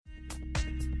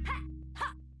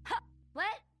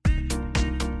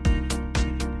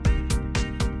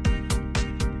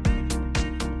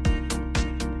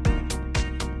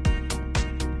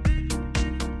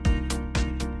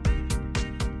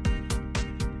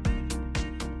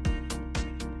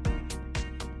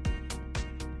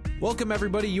Welcome,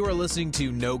 everybody. You are listening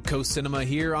to No Coast Cinema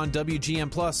here on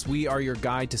WGN+. We are your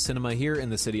guide to cinema here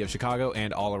in the city of Chicago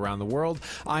and all around the world.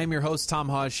 I am your host, Tom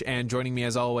Hush, and joining me,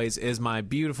 as always, is my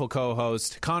beautiful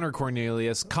co-host, Connor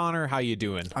Cornelius. Connor, how you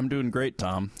doing? I'm doing great,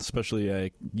 Tom. Especially,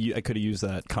 I could have used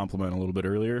that compliment a little bit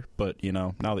earlier, but, you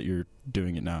know, now that you're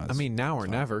doing it now. Now or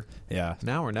never. Yeah.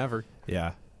 Now or never.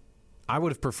 Yeah. I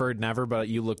would have preferred never, but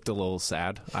you looked a little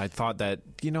sad. I thought that,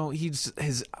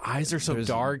 his eyes are so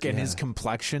dark and his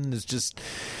complexion is just...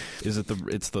 It's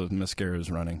the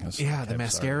mascara's running. The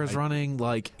mascara's running.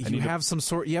 Like, you have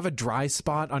a dry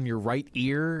spot on your right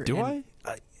ear. Do I?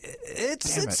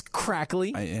 It's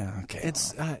crackly. Okay.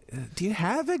 Do you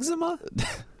have eczema?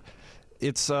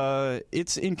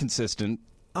 It's inconsistent.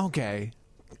 Okay.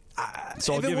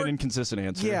 So I'll give an inconsistent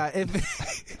answer. Yeah,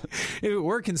 if it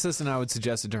were consistent, I would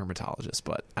suggest a dermatologist.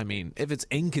 But, I mean, if it's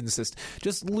inconsistent,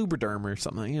 just Lubriderm or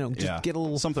something, just get a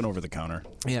little... Something over the counter.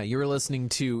 Yeah, you were listening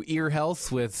to Ear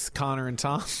Health with Connor and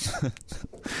Tom.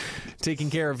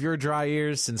 Taking care of your dry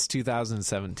ears since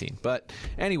 2017. But,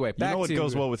 anyway, back to... what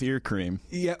goes well with ear cream?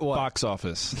 Yeah, what? Box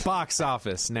office. Box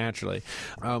office, naturally.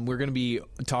 We're going to be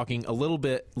talking a little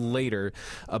bit later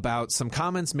about some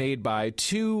comments made by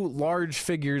two large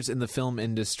figures in the film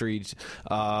industry,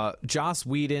 Joss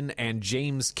Whedon and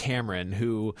James Cameron,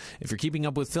 who, if you're keeping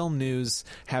up with film news,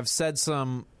 have said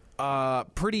some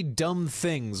pretty dumb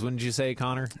things, wouldn't you say,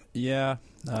 Connor? Yeah.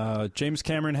 James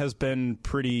Cameron has been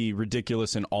pretty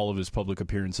ridiculous in all of his public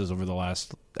appearances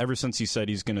ever since he said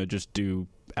he's going to just do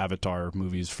Avatar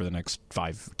movies for the next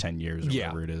 5-10 years or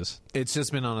whatever it is. It's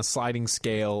just been on a sliding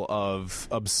scale of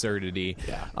absurdity.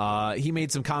 Yeah. He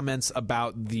made some comments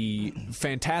about the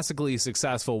fantastically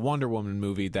successful Wonder Woman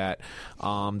movie that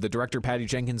the director Patty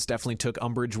Jenkins definitely took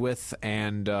umbrage with,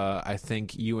 and I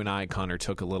think you and I, Connor,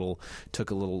 took a little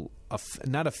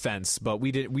not offense, but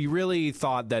we really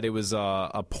thought that it was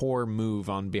a poor move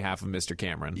on behalf of Mr.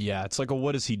 Cameron. Yeah, it's like a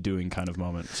what is he doing kind of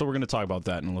moment. So we're going to talk about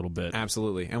that in a little bit.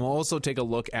 Absolutely. And we'll also take a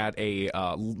look at a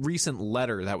recent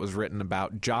letter that was written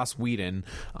about Joss Whedon,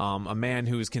 a man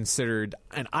who is considered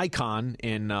an icon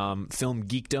in film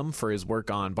geekdom for his work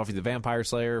on Buffy the Vampire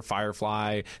Slayer,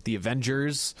 Firefly, The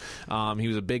Avengers. He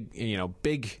was a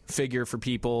big figure for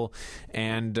people.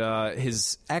 And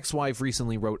his ex-wife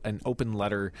recently wrote an open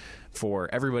letter for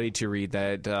everybody to read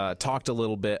that talked a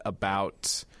little bit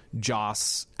about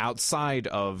Joss outside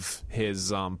of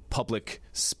his public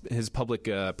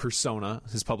persona,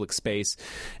 his public space,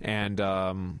 and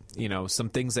some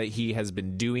things that he has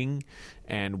been doing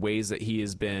and ways that he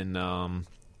has been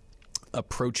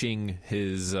approaching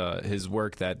his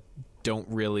work that don't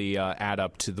really add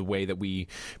up to the way that we,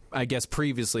 I guess,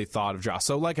 previously thought of Joss.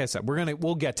 So, like I said,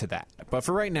 we'll get to that. But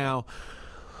for right now,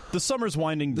 the summer's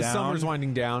winding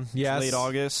down. Yes, it's late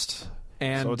August.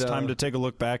 And so it's time to take a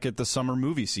look back at the summer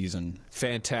movie season.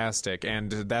 Fantastic.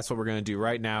 And that's what we're going to do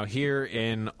right now here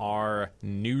in our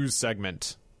news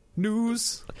segment.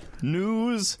 News.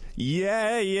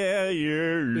 Yeah.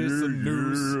 It's the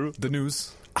news. The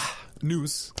news.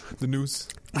 News. The news.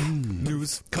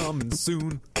 News coming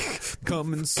soon.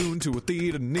 Coming soon to a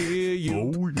theater near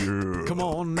you. Oh, yeah. Come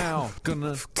on now.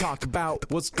 Gonna talk about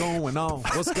what's going on.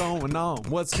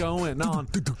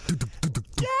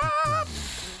 Yeah.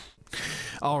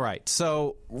 All right,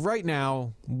 so right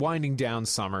now, winding down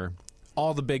summer,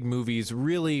 all the big movies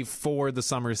really for the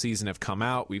summer season have come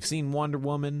out. We've seen Wonder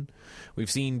Woman, we've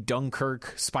seen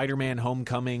Dunkirk, Spider-Man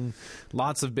Homecoming,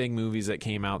 lots of big movies that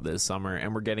came out this summer,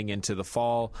 and we're getting into the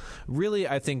fall. Really,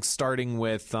 I think starting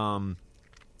with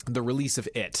the release of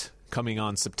It, coming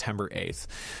on September 8th.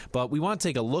 But we want to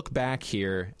take a look back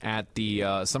here at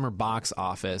the summer box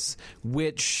office,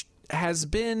 which has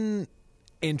been...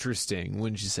 interesting,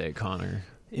 wouldn't you say, Connor?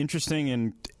 Interesting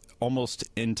and almost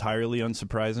entirely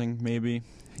unsurprising, maybe.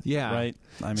 Yeah. Right?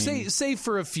 I mean, say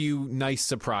for a few nice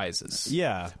surprises.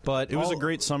 Yeah. But it was a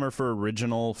great summer for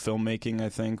original filmmaking, I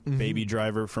think. Mm-hmm. Baby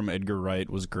Driver from Edgar Wright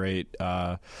was great.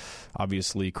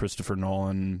 Obviously, Christopher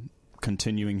Nolan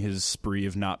continuing his spree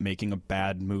of not making a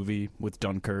bad movie with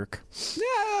Dunkirk.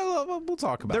 Yeah, we'll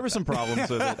talk about There were some problems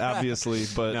with it, obviously,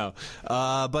 but... No.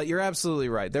 But you're absolutely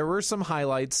right. There were some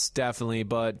highlights, definitely,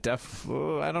 but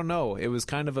I don't know. It was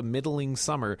kind of a middling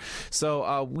summer.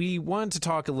 So we wanted to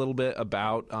talk a little bit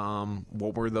about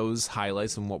what were those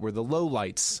highlights and what were the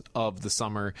lowlights of the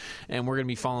summer. And we're going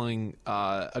to be following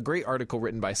a great article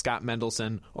written by Scott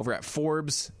Mendelson over at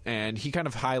Forbes, and he kind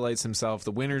of highlights himself,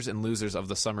 the winners and losers of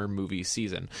the summer movie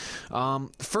season.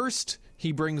 First,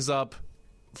 he brings up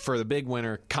for the big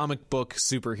winner, comic book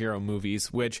superhero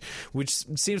movies, which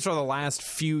seems for the last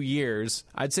few years,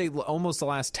 I'd say almost the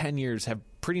last 10 years, have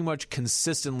pretty much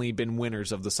consistently been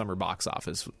winners of the summer box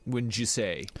office. Wouldn't you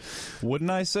say? Wouldn't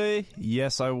I say?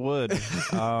 Yes, I would.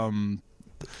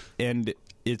 And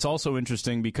it's also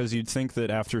interesting because you'd think that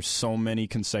after so many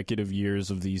consecutive years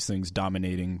of these things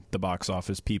dominating the box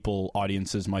office,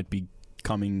 audiences might be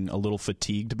becoming a little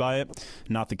fatigued by it.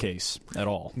 Not the case at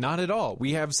all. Not at all.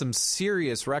 We have some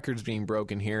serious records being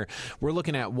broken here. We're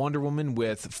looking at Wonder Woman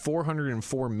with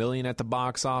 $404 million at the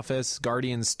box office,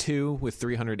 Guardians 2 with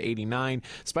 $389,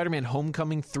 Spider-Man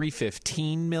Homecoming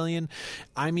 $315 million.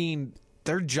 I mean,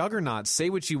 they're juggernauts.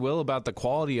 Say what you will about the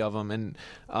quality of them. And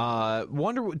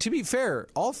to be fair,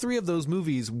 all three of those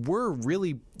movies were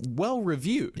really well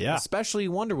reviewed, especially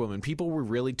Wonder Woman. People were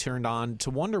really turned on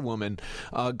to Wonder Woman.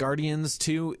 Guardians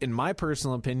 2, in my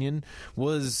personal opinion,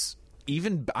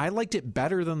 I liked it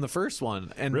better than the first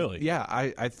one. And really? Yeah,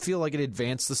 I feel like it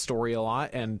advanced the story a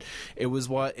lot, and it was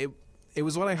what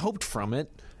I hoped from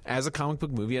it as a comic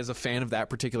book movie, as a fan of that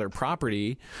particular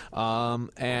property.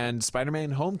 And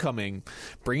Spider-Man Homecoming,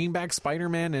 bringing back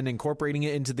Spider-Man and incorporating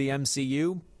it into the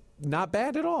MCU, not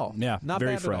bad at all. Yeah, not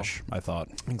very bad fresh, I thought.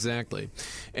 Exactly.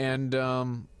 And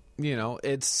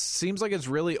it seems like it's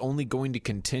really only going to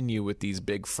continue with these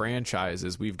big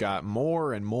franchises. We've got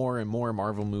more and more and more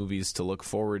Marvel movies to look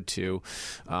forward to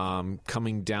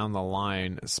coming down the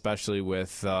line, especially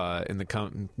with in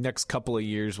the next couple of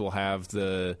years we'll have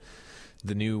the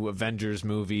new Avengers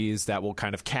movies that will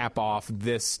kind of cap off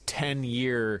this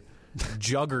 10-year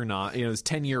juggernaut, this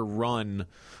 10-year run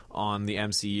on the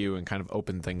MCU and kind of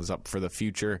open things up for the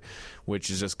future,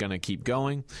 which is just going to keep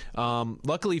going.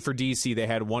 Luckily for DC, they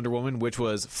had Wonder Woman, which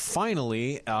was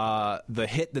finally the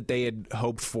hit that they had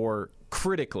hoped for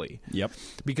critically. Yep.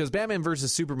 Because Batman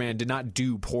vs. Superman did not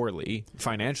do poorly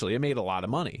financially. It made a lot of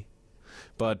money.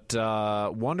 But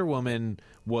Wonder Woman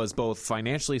was both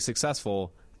financially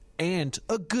successful and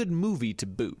a good movie to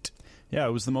boot. Yeah,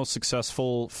 it was the most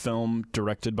successful film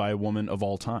directed by a woman of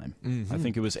all time. Mm-hmm. I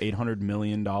think it was $800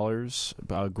 million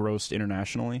grossed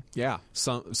internationally. Yeah,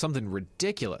 something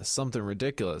ridiculous.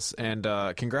 And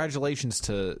congratulations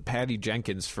to Patty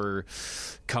Jenkins for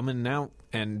coming out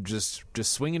and just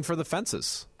swinging for the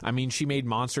fences. I mean, she made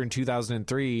Monster in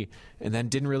 2003 and then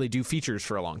didn't really do features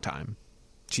for a long time.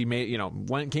 She made,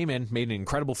 came in, made an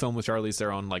incredible film with Charlize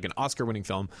Theron, like an Oscar-winning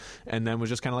film, and then was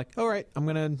just kind of like, all right, I'm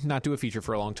going to not do a feature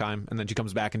for a long time. And then she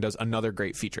comes back and does another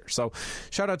great feature. So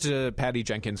shout out to Patty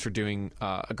Jenkins for doing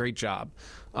a great job.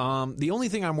 The only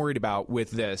thing I'm worried about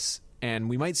with this, and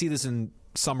we might see this in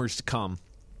summers to come,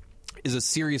 is a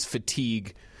serious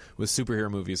fatigue with superhero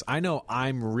movies. I know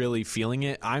I'm really feeling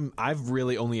it. I've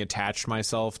really only attached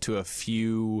myself to a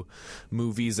few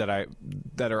movies that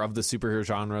are of the superhero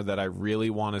genre that I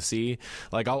really want to see.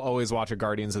 Like, I'll always watch a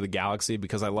Guardians of the Galaxy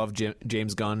because I love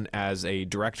James Gunn as a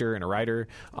director and a writer.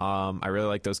 I really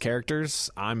like those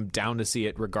characters. I'm down to see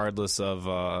it regardless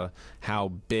of how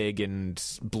big and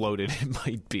bloated it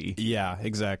might be. Yeah,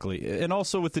 exactly. And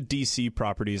also with the DC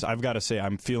properties, I've got to say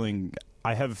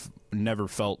I have never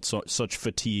felt such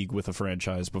fatigue with a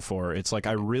franchise before. It's like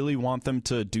I really want them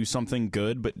to do something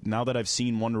good, but now that I've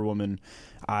seen Wonder Woman,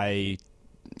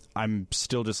 I'm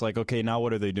still just like, okay, now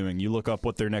what are they doing? You look up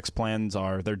what their next plans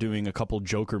are. They're doing a couple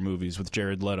Joker movies with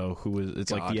Jared Leto,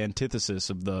 like the antithesis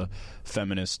of the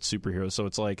feminist superhero. So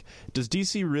it's like, is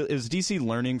DC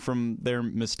learning from their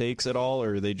mistakes at all,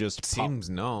 or are they just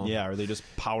no? Yeah, are they just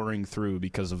powering through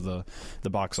because of the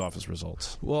box office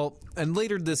results? Well, and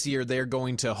later this year they're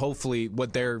going to hopefully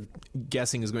what they're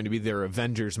guessing is going to be their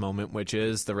Avengers moment, which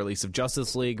is the release of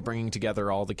Justice League, bringing together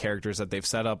all the characters that they've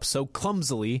set up so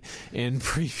clumsily in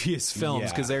previous films,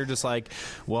 because they're just like,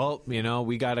 well,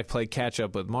 we got to play catch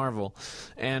up with Marvel,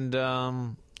 and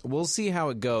we'll see how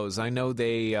it goes. I know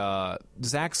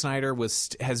Zack Snyder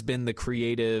has been the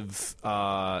creative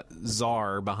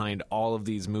czar behind all of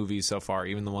these movies so far,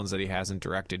 even the ones that he hasn't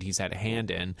directed. He's had a hand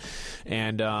in,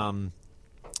 and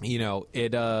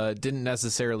it didn't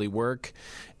necessarily work.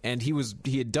 And he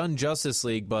had done Justice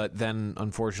League, but then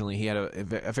unfortunately he had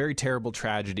a very terrible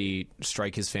tragedy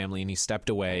strike his family, and he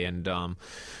stepped away. And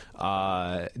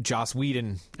Joss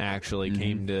Whedon actually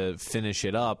came to finish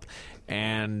it up,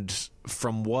 and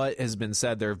from what has been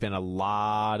said, there have been a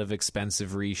lot of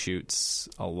expensive reshoots,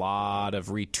 a lot of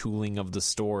retooling of the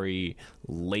story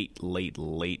late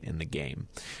in the game,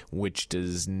 which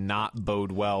does not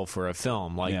bode well for a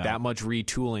film. That much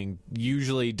retooling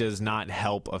usually does not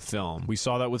help a film. We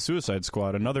saw that with Suicide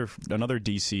Squad, another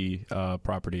DC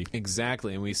property.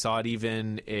 Exactly, and we saw it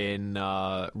even in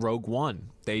Rogue One.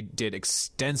 They did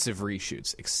extensive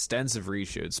reshoots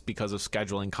because of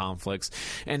scheduling conflicts.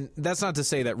 And that's not to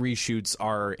say that reshoots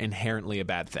are inherently a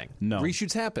bad thing. No.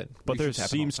 Reshoots happen. But there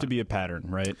seems to be a pattern,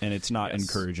 right? And it's not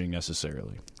encouraging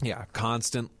necessarily. Yeah,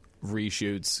 constant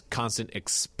reshoots, constant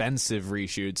expensive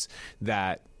reshoots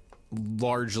that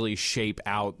largely shape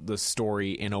out the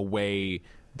story in a way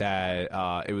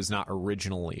that it was not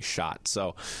originally shot.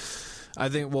 So I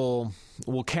think we'll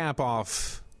cap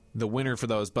off the winner for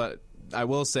those, but I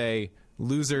will say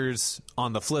losers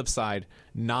on the flip side,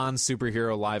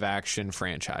 non-superhero live-action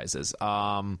franchises.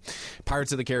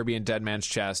 Pirates of the Caribbean, Dead Man's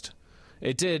Chest.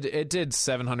 It did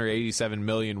 787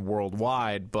 million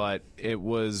worldwide, but it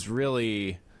was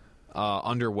really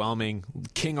underwhelming.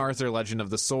 King Arthur, Legend of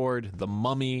the Sword, The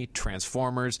Mummy,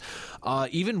 Transformers,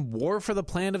 even War for the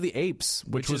Planet of the Apes,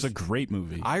 which was a great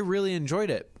movie. I really enjoyed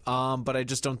it, but I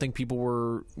just don't think people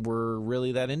were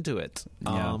really that into it,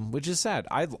 which is sad.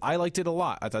 I liked it a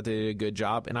lot. I thought they did a good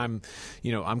job, and I'm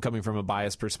coming from a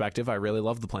biased perspective. I really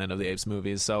love the Planet of the Apes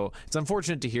movies, so it's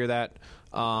unfortunate to hear that.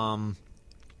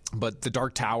 But The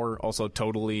Dark Tower also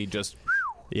totally just...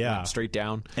 straight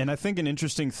down. And I think an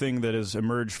interesting thing that has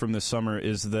emerged from this summer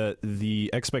is that the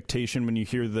expectation when you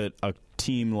hear that a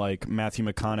team like Matthew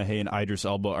McConaughey and Idris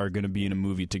Elba are going to be in a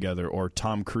movie together, or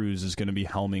Tom Cruise is going to be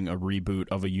helming a reboot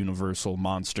of a Universal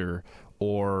monster,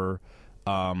 or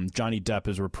Johnny Depp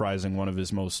is reprising one of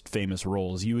his most famous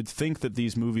roles, you would think that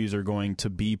these movies are going to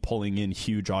be pulling in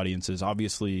huge audiences.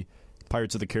 Obviously,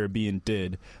 Pirates of the Caribbean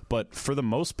did, but for the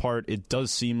most part, it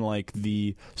does seem like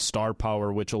the star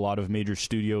power which a lot of major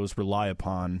studios rely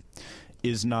upon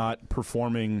is not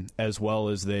performing as well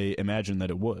as they imagined that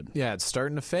it would. Yeah, it's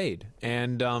starting to fade.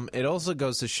 And it also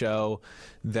goes to show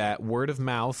that word of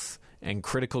mouth and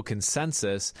critical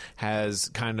consensus has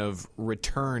kind of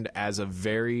returned as a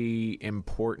very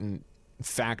important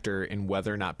factor in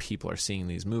whether or not people are seeing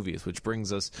these movies, which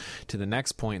brings us to the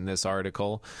next point in this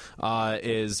article,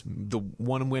 is the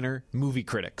one winner, movie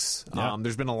critics. Yeah.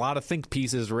 There's been a lot of think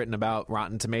pieces written about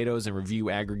Rotten Tomatoes and review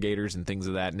aggregators and things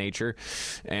of that nature,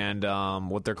 and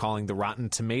what they're calling the Rotten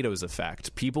Tomatoes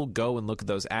effect. People go and look at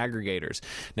those aggregators.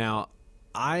 Now,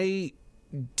 I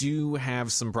do have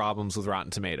some problems with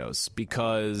Rotten Tomatoes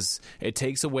because it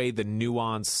takes away the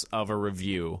nuance of a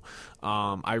review.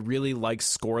 I really like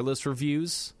scoreless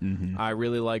reviews. Mm-hmm. I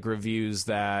really like reviews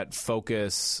that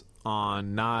focus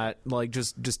on not like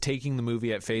just taking the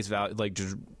movie at face value, like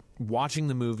just watching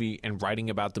the movie and writing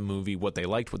about the movie, what they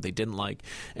liked, what they didn't like,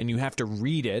 and you have to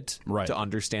read it to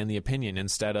understand the opinion,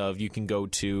 instead of you can go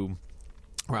to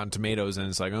Rotten Tomatoes and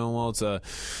it's like, oh well,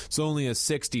 it's only a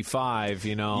 65,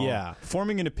 Yeah,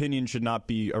 forming an opinion should not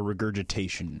be a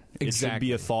regurgitation. Exactly. It should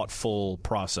be a thoughtful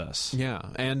process. Yeah,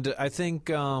 and I think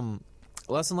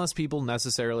less and less people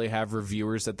necessarily have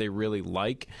reviewers that they really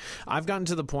like. I've gotten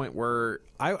to the point where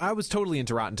I was totally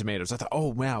into Rotten Tomatoes. I thought, oh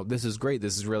wow, this is great.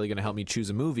 This is really going to help me choose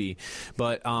a movie.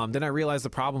 But then I realized the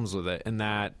problems with it, and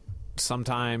that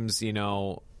sometimes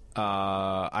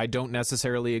I don't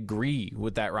necessarily agree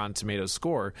with that Rotten Tomatoes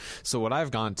score. So what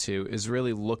I've gone to is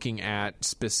really looking at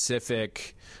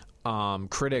specific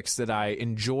critics that I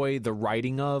enjoy the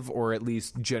writing of, or at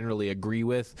least generally agree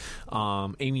with.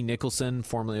 Amy Nicholson,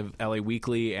 formerly of LA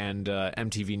Weekly and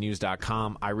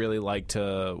MTVnews.com. I really like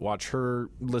to watch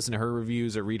her, listen to her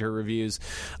reviews or read her reviews.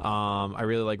 I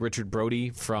really like Richard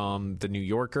Brody from The New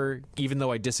Yorker. Even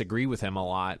though I disagree with him a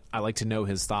lot, I like to know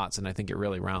his thoughts, and I think it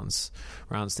really rounds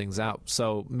things out.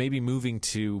 So maybe moving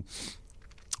to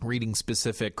reading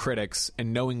specific critics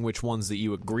and knowing which ones that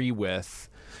you agree with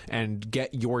and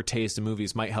get your taste in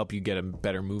movies might help you get a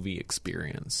better movie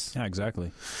experience. Yeah,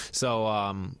 exactly.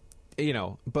 So,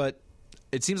 but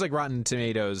it seems like Rotten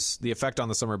Tomatoes, the effect on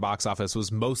the summer box office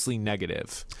was mostly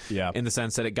negative. Yeah. In the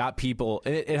sense that it got people,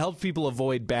 it helped people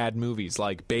avoid bad movies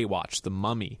like Baywatch, The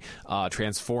Mummy,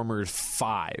 Transformers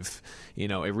 5.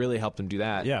 It really helped them do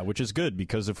that. Yeah, which is good,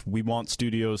 because if we want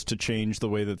studios to change the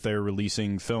way that they're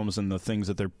releasing films and the things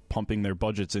that they're pumping their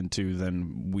budgets into,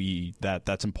 then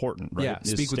that's important, right? Yeah,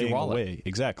 speak with your wallet. Away.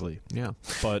 Exactly. Yeah.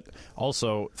 But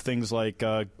also things like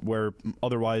where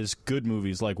otherwise good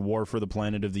movies like War for the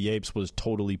Planet of the Apes was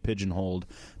totally pigeonholed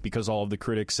because all of the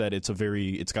critics said it's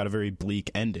got a very bleak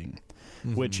ending,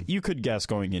 which you could guess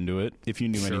going into it if you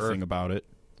knew anything about it.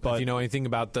 But if you know anything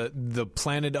about the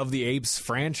Planet of the Apes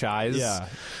franchise, Yeah.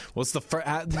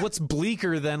 what's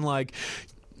bleaker than like,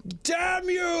 damn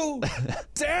you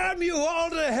all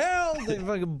to hell? They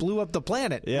fucking blew up the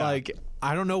planet. Yeah. Like,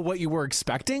 I don't know what you were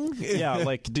expecting. yeah,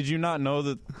 like, did you not know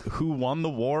that who won the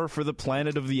war for the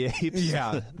Planet of the Apes?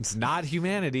 Yeah, it's not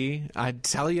humanity. I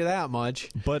tell you that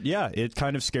much. But yeah, it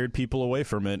kind of scared people away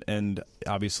from it, and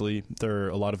obviously there are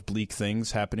a lot of bleak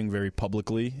things happening very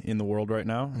publicly in the world right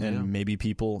now, and maybe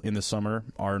people in the summer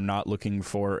are not looking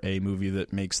for a movie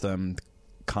that makes them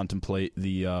contemplate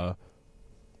the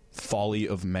folly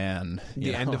of man.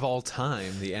 The end of all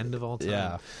time. The end of all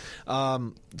time. Yeah.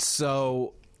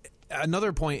 So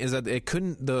another point is that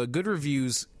the good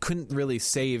reviews couldn't really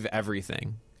save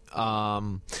everything.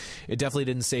 It definitely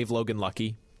didn't save Logan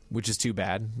Lucky, which is too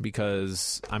bad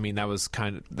because, I mean, that was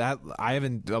kind of that.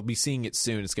 I'll be seeing it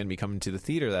soon. It's going to be coming to the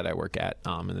theater that I work at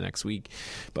in the next week,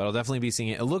 but I'll definitely be seeing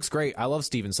it. It looks great. I love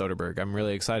Steven Soderbergh. I'm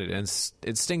really excited, and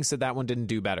it stinks that one didn't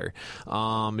do better.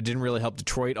 It didn't really help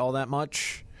Detroit all that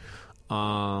much.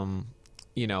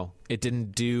 It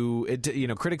didn't do it.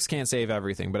 Critics can't save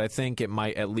everything, but I think it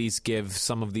might at least give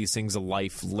some of these things a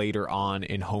life later on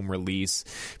in home release.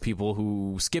 People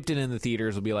who skipped it in the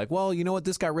theaters will be like, well, you know what,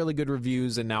 this got really good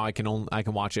reviews, and now I can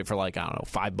watch it for like, I don't know,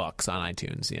 $5 on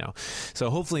iTunes. So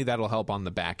hopefully that'll help on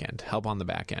the back end.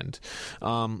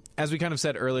 As we kind of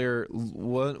said earlier,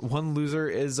 one loser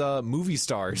is movie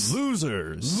stars.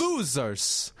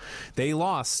 Losers. They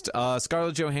lost.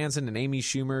 Scarlett Johansson and Amy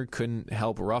Schumer couldn't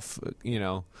help Rough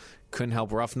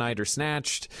Night or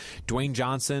Snatched. Dwayne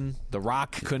Johnson, The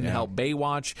Rock, couldn't help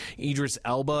Baywatch. Idris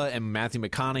Elba and Matthew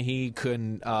McConaughey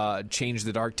couldn't change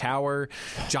The Dark Tower.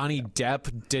 Johnny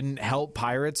Depp didn't help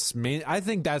Pirates. I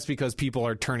think that's because people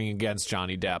are turning against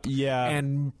Johnny Depp. Yeah.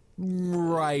 And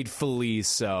rightfully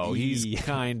so. He's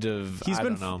kind of, I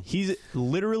don't know. He's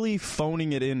literally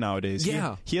phoning it in nowadays.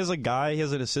 Yeah. He has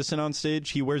an assistant on stage.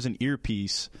 He wears an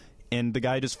earpiece, and the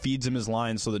guy just feeds him his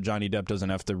lines so that Johnny Depp doesn't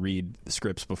have to read the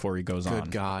scripts before he goes on.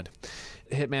 Good God.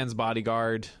 Hitman's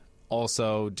Bodyguard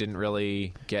also didn't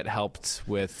really get helped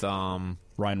with Ryan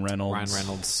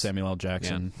Reynolds, Samuel L.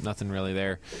 Jackson. Yeah, nothing really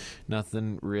there.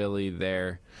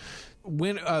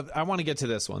 I want to get to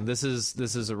this one. This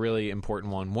is a really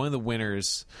important one. One of the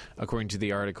winners, according to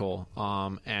the article,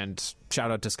 and shout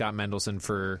out to Scott Mendelson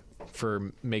for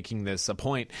making this a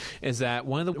point, is that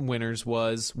one of the winners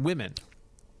was women.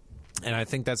 And I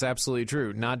think that's absolutely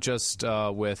true. Not just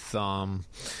with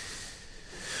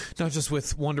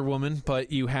Wonder Woman,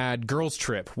 but you had Girls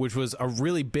Trip, which was a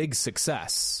really big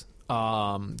success.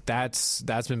 That's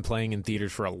been playing in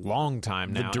theaters for a long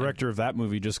time now. The director of that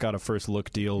movie just got a first look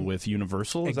deal with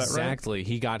Universal. Is that right? Exactly.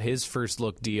 He got his first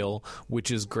look deal, which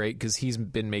is great because he's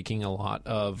been making a lot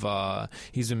of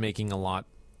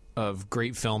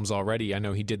great films already. I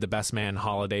know he did the Best Man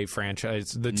Holiday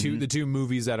franchise, the two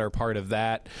movies that are part of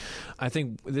that. I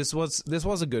think this was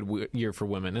a good year for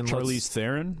women. And Charlize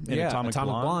Theron in Atomic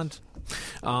Blonde.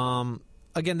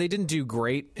 Again, they didn't do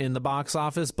great in the box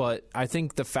office, but I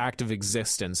think the fact of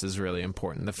existence is really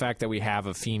important. The fact that we have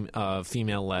a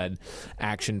female-led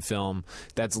action film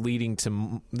that's leading to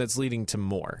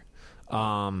more.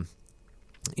 I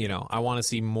want to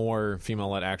see more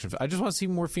female-led action. I just want to see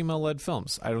more female-led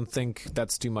films. I don't think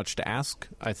that's too much to ask.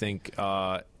 I think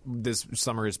this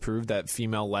summer has proved that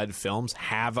female-led films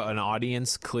have an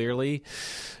audience, clearly,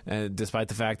 despite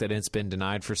the fact that it's been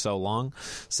denied for so long.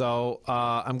 So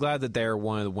I'm glad that they're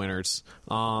one of the winners.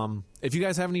 If you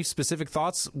guys have any specific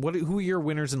thoughts, who are your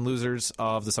winners and losers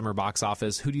of the summer box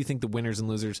office? Who do you think the winners and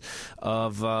losers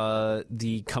of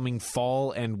the coming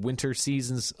fall and winter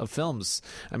seasons of films?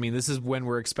 I mean, this is when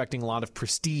we're expecting a lot of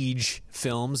prestige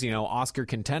films, Oscar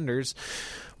contenders.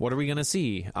 What are we going to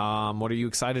see? What are you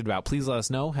excited about? Please let us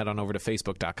know. Head on over to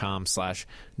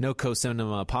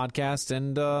facebook.com/NoCoCinema podcast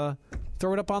and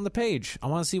throw it up on the page. I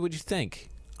want to see what you think.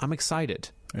 I'm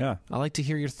excited. Yeah. I like to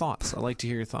hear your thoughts.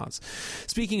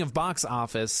 Speaking of box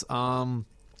office, it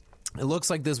looks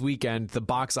like this weekend the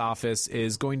box office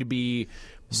is going to be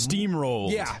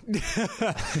steamrolled. Yeah.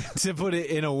 To put it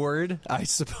in a word, I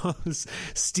suppose,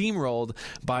 steamrolled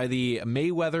by the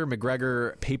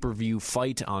Mayweather-McGregor pay-per-view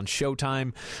fight on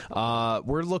Showtime.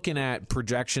 We're looking at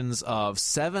projections of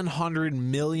 $700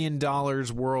 million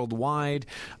worldwide,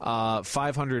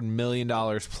 $500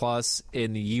 million plus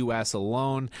in the U.S.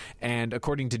 alone. And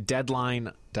according to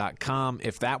Deadline.com,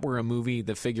 if that were a movie,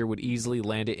 the figure would easily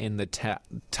land it in the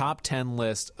top 10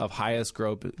 list of highest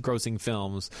grossing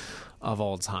films of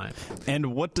all time.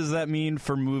 And what does that mean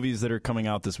for movies that are coming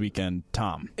out this weekend,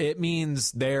 Tom? It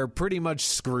means they're pretty much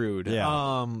screwed.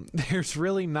 Yeah. There's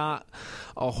really not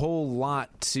a whole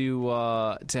lot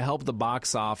to help the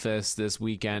box office this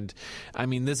weekend. I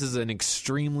mean, this is an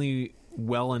extremely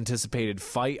well-anticipated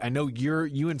fight. I know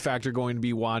you in fact are going to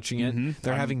be watching it. Mm-hmm.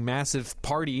 They're having massive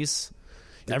parties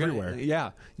everywhere.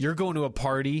 You're going to a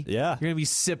party. Yeah. You're going to be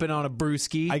sipping on a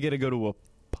brewski. I get to go to a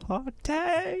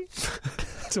party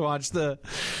to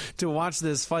watch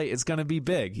this fight. It's going to be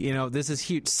big. You know, this is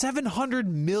huge. $700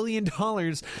 million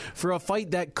for a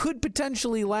fight that could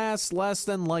potentially last less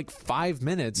than like 5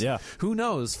 minutes. Yeah. Who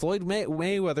knows? Floyd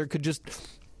Mayweather could just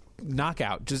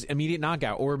immediate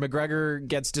knockout, or McGregor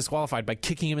gets disqualified by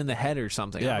kicking him in the head or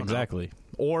something. Yeah, exactly.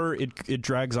 Or it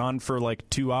drags on for like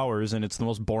 2 hours, and it's the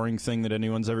most boring thing that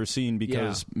anyone's ever seen,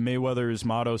 because Mayweather's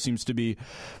motto seems to be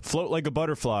float like a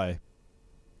butterfly.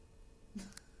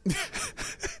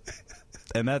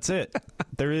 And that's it.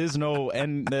 There is no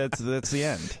end. That's the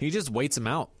end. He just waits him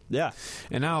out. Yeah.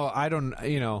 And now I don't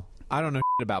know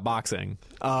about boxing.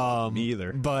 Me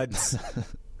either. But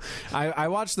I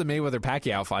watched the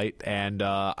Mayweather-Pacquiao fight, and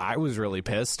I was really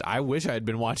pissed. I wish I had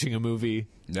been watching a movie.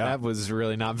 Yeah. That was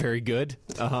really not very good.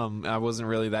 I wasn't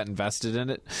really that invested in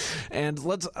it. And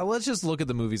let's just look at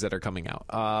the movies that are coming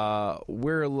out.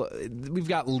 We've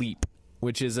got Leap,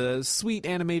 which is a sweet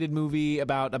animated movie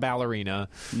about a ballerina.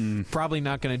 Probably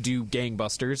not going to do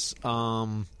gangbusters.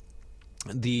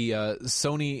 The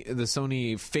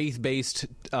Sony faith-based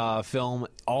film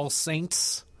All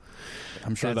Saints.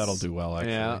 I'm sure that'll do well,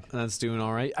 actually. Yeah, that's doing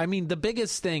all right. I mean, the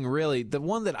biggest thing, really, the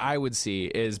one that I would see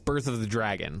is Birth of the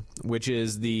Dragon, which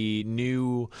is the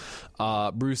new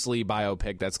Bruce Lee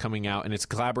biopic that's coming out, and it's a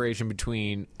collaboration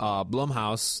between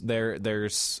Blumhouse.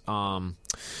 There's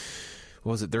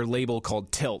what was it? Their label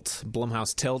called Tilt,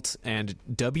 Blumhouse Tilt, and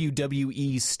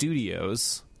WWE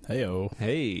Studios. Hey-o.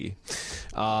 Hey.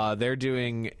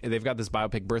 They've got this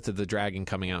biopic, Birth of the Dragon,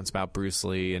 coming out. It's about Bruce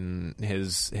Lee and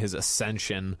his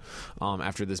ascension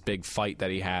after this big fight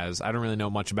that he has. I don't really know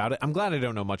much about it. I'm glad I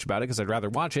don't know much about it, because I'd rather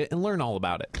watch it and learn all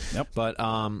about it. Yep. But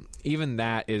even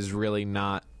that is really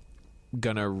not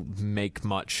going to make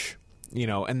much,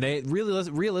 and they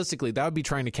realistically, that would be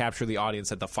trying to capture the audience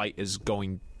that the fight is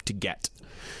going to get.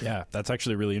 Yeah, that's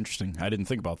actually really interesting. I didn't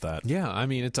think about that. Yeah, I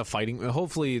mean, it's a fighting...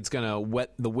 Hopefully, it's going to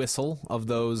wet the whistle of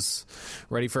those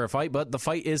ready for a fight, but the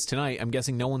fight is tonight. I'm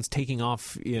guessing no one's taking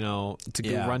off, to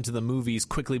go run to the movies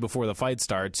quickly before the fight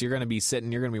starts. You're going to be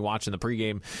sitting, you're going to be watching the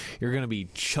pregame, you're going to be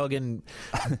chugging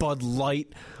Bud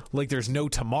Light like there's no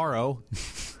tomorrow,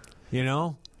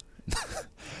 Going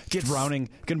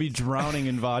to be drowning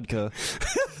in vodka.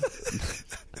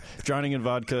 Drowning in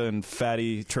vodka and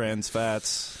fatty trans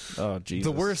fats. Oh, Jesus.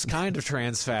 The worst kind of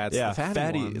trans fats. Yeah, the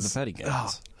fatty ones. The fatty guys.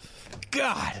 Oh,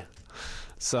 God.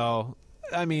 So,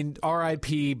 I mean,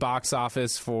 RIP box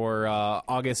office for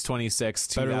August 26th,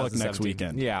 2017. Better luck next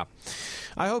weekend. Yeah.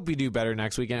 I hope we do better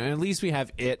next weekend. And at least we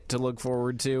have It to look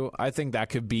forward to. I think that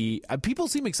could be... people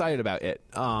seem excited about It,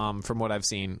 from what I've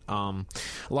seen. A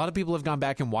lot of people have gone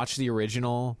back and watched the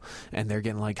original, and they're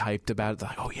getting, hyped about it. They're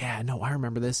like, oh, yeah, no, I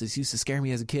remember this. This used to scare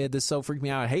me as a kid. This so freaked me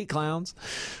out. I hate clowns.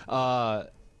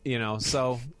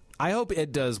 So... I hope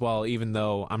it does well, even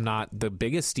though I'm not the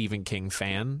biggest Stephen King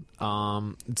fan.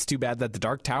 It's too bad that The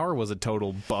Dark Tower was a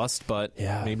total bust, but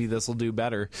maybe this will do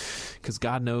better, because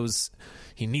God knows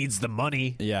he needs the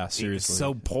money. Yeah, seriously. He's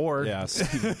so poor. Yeah,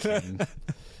 Stephen King.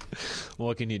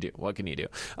 What can you do?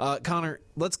 Connor,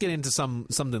 let's get into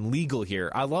something legal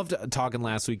here. I loved talking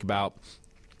last week about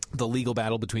the legal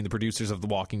battle between the producers of The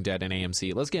Walking Dead and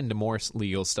AMC. Let's get into more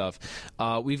legal stuff.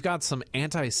 We've got some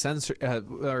age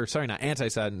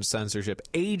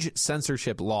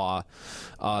censorship law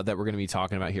that we're going to be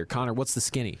talking about here. Connor, what's the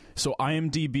skinny? So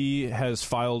IMDb has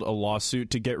filed a lawsuit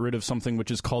to get rid of something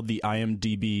which is called the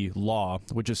IMDb law,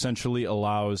 which essentially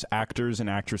allows actors and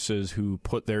actresses who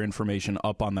put their information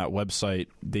up on that website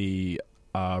the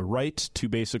right to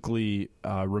basically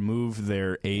remove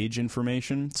their age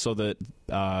information, so that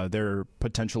their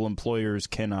potential employers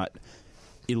cannot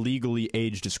illegally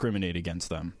age discriminate against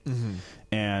them. Mm-hmm.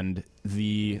 And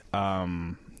the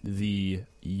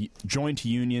joint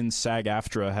union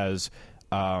SAG-AFTRA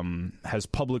has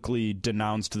publicly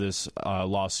denounced this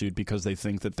lawsuit, because they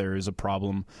think that there is a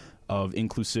problem of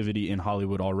inclusivity in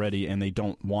Hollywood already, and they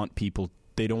don't want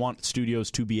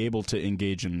studios to be able to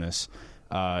engage in this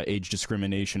age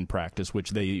discrimination practice, which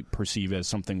they perceive as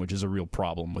something which is a real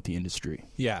problem with the industry.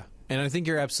 Yeah. And I think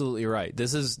you're absolutely right.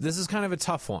 This is kind of a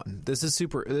tough one. This is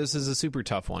a super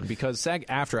tough one, because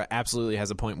SAG-AFTRA absolutely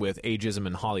has a point with ageism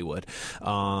in Hollywood.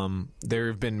 There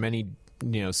have been many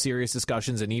serious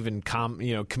discussions and even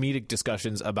comedic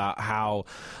discussions about how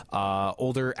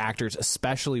older actors,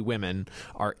 especially women,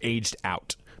 are aged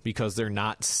out because they're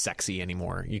not sexy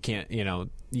anymore. You can't, you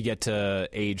get to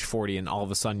age 40 and all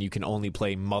of a sudden you can only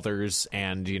play mothers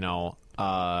and,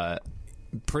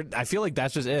 I feel like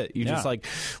that's just it. You just like,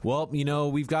 well,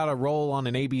 we've got a role on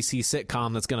an ABC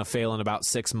sitcom that's going to fail in about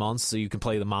 6 months, so you can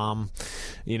play the mom,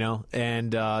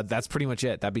 and that's pretty much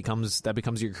it. That becomes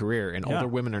your career, and older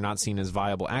women are not seen as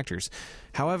viable actors.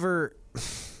 However,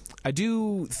 I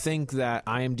do think that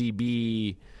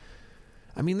IMDb,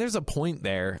 I mean, there's a point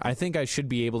there. I think I should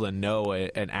be able to know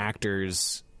an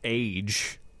actor's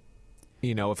age.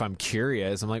 If I'm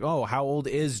curious, I'm like, oh, how old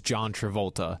is John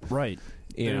Travolta? Right.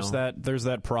 There's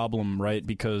that problem, right?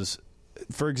 Because,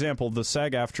 for example, the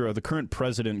SAG-AFTRA, the current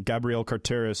president, Gabrielle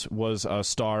Carteris, was a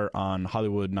star on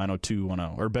Hollywood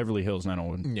 90210, or Beverly Hills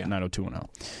 90210.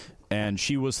 And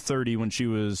she was 30 when she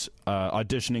was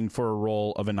auditioning for a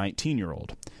role of a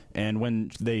 19-year-old. And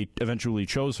when they eventually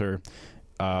chose her,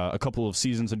 a couple of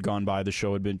seasons had gone by, the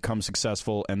show had become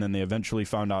successful, and then they eventually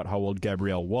found out how old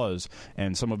Gabrielle was,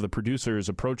 and some of the producers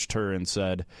approached her and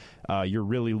said, you're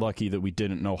really lucky that we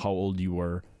didn't know how old you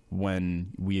were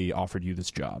when we offered you this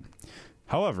job.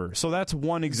 However, so that's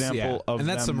one example of and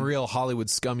that's them, some real Hollywood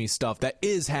scummy stuff that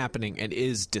is happening and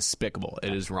is despicable.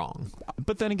 It is wrong.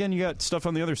 But then again, you got stuff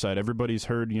on the other side. Everybody's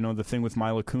heard, the thing with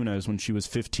Mila Kunis when she was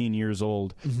 15 years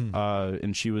old,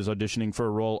 and she was auditioning for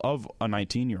a role of a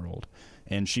 19-year-old.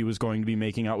 And she was going to be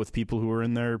making out with people who were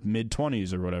in their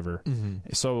mid-20s or whatever.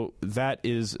 So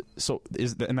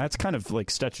and that's kind of like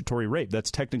statutory rape.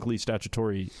 That's technically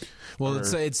statutory. Well,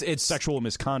 it's sexual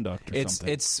misconduct. Or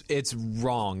something. It's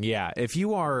wrong. Yeah, if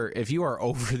you are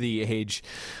over the age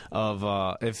of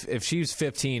if she's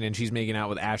 15 and she's making out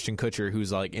with Ashton Kutcher,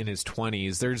 who's like in his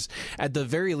 20s, there's at the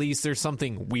very least there's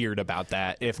something weird about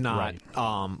that. If not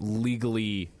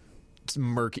legally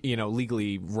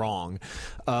legally wrong.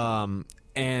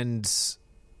 And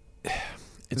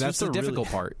that's the difficult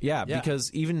part. Yeah,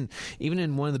 because even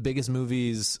in one of the biggest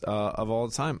movies of all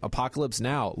time, Apocalypse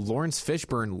Now, Lawrence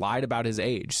Fishburne lied about his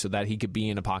age so that he could be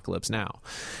in Apocalypse Now.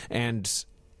 And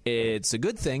it's a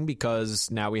good thing because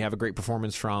now we have a great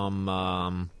performance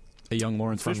from young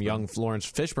Lawrence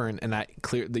Fishburne, and that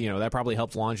that probably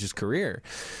helped launch his career.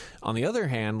 On the other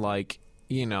hand, that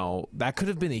could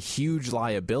have been a huge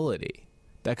liability.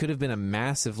 That could have been a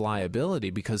massive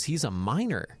liability because he's a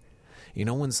minor.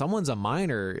 When someone's a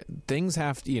minor, things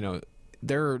have to,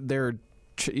 there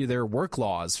are work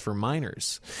laws for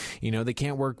minors. They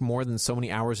can't work more than so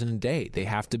many hours in a day. They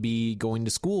have to be going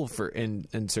to school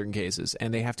in certain cases,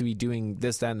 and they have to be doing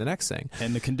this, that, and the next thing.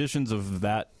 And the conditions of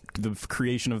that, the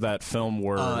creation of that film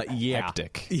were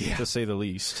hectic, to say the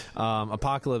least.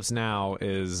 Apocalypse Now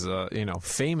is,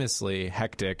 famously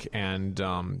hectic and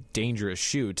dangerous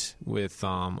shoot with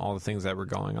all the things that were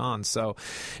going on. So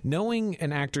knowing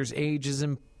an actor's age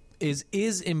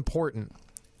is important.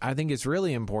 I think it's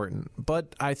really important.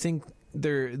 But I think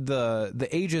the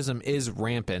ageism is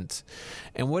rampant.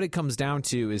 And what it comes down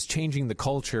to is changing the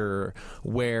culture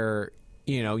where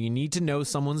you need to know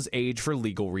someone's age for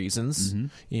legal reasons,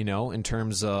 in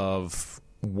terms of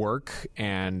work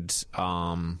and,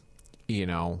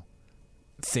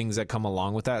 things that come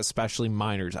along with that, especially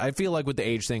minors. I feel like with the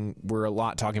age thing, we're a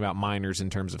lot talking about minors in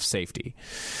terms of safety.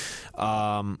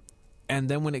 And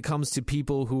then when it comes to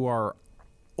people who are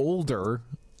older,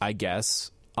 I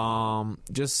guess,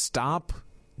 just stop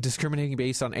discriminating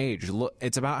based on age. Look,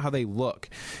 it's about how they look.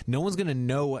 No one's going to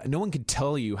know. No one can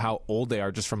tell you how old they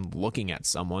are just from looking at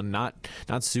someone, not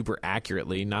super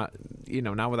accurately, not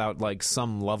without like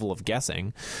some level of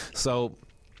guessing. So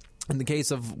in the case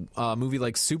of a movie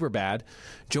like Superbad,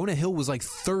 Jonah Hill was like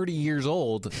 30 years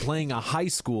old playing a high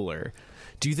schooler.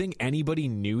 Do you think anybody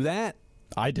knew that?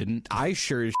 I didn't. I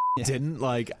sure didn't.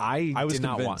 Like I was did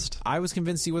not convinced. I was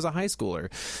convinced he was a high schooler.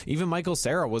 Even Michael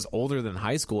Cera was older than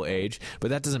high school age, but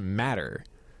that doesn't matter.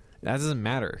 That doesn't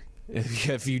matter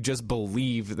if you just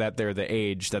believe that they're the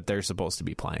age that they're supposed to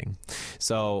be playing.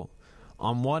 So,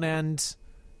 on one end,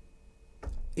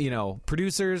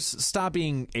 producers, stop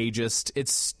being ageist.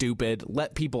 It's stupid.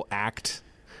 Let people act.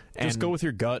 Just go with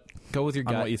your gut. Go with your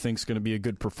gut. On what you think is going to be a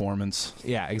good performance.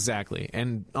 Yeah, exactly.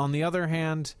 And on the other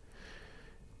hand,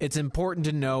 it's important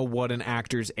to know what an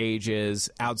actor's age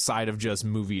is outside of just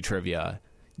movie trivia.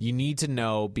 You need to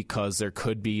know because there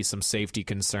could be some safety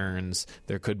concerns.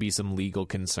 There could be some legal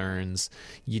concerns.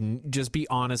 You just be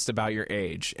honest about your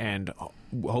age, and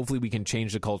hopefully we can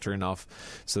change the culture enough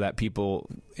so that people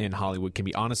in Hollywood can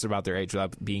be honest about their age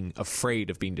without being afraid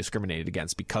of being discriminated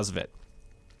against because of it.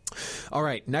 All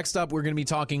right, next up, we're going to be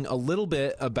talking a little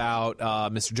bit about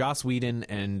Mr. Joss Whedon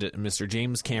and Mr.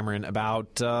 James Cameron,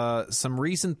 about some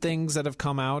recent things that have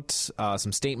come out,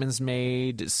 some statements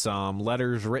made, some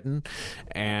letters written,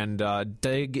 and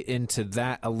dig into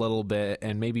that a little bit,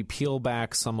 and maybe peel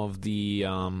back some of the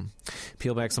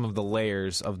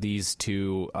layers of these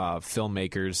two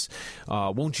filmmakers.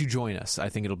 Won't you join us? I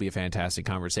think it'll be a fantastic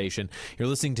conversation. You're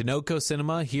listening to NoCo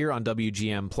Cinema here on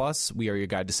WGN Plus. We are your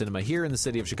guide to cinema here in the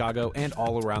city of Chicago and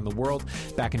all around the world.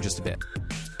 Back in just a bit.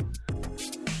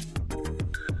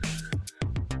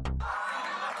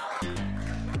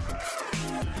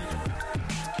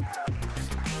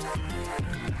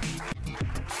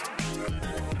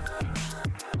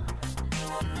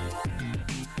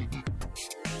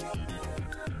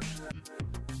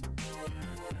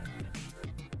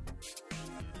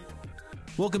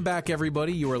 Welcome back,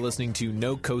 everybody. You are listening to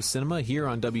NoCo Cinema here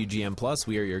on WGN Plus.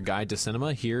 We are your guide to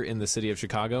cinema here in the city of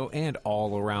Chicago and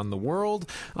all around the world.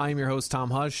 I am your host, Tom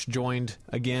Hush, joined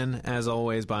again, as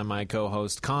always, by my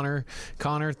co-host, Connor.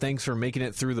 Connor, thanks for making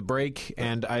it through the break.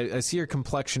 And I see your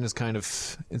complexion is kind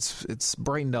of it's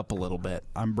brightened up a little bit.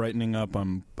 I'm brightening up.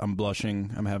 I'm blushing.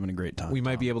 I'm having a great time. We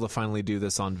might be able to finally do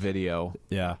this on video.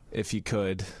 Yeah, if you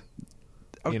could.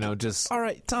 Okay. You know, just all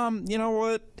right, Tom. You know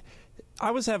what?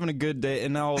 I was having a good day,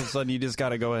 and now all of a sudden you just got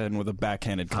to go ahead with a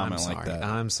backhanded comment like that.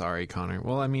 I'm sorry, Connor.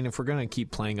 Well, I mean, if we're going to keep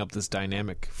playing up this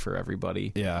dynamic for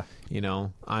everybody, yeah, you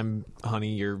know, I'm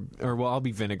honey, I'll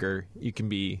be vinegar. You can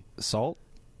be salt.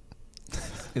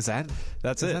 Is that?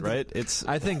 That's it, right?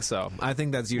 I think so. I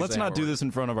think that's usually. Let's not do this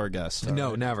in front of our guests. No,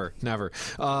 right? Never.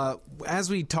 As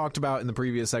we talked about in the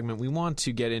previous segment, we want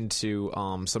to get into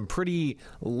some pretty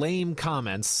lame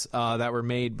comments that were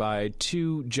made by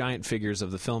two giant figures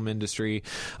of the film industry,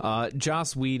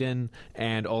 Joss Whedon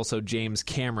and also James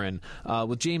Cameron.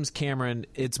 With James Cameron,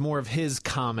 it's more of his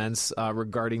comments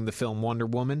regarding the film Wonder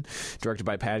Woman, directed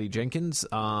by Patty Jenkins.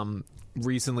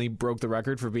 Recently broke the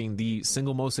record for being the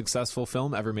single most successful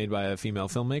film ever made by a female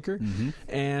filmmaker. Mm-hmm.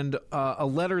 And a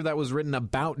letter that was written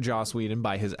about Joss Whedon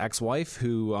by his ex-wife,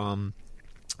 who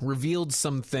revealed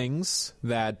some things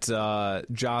that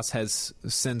Joss has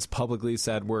since publicly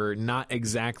said were not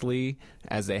exactly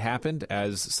as they happened,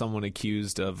 as someone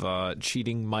accused of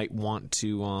cheating might want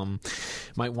to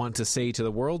say to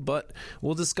the world. But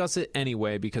we'll discuss it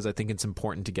anyway, because I think it's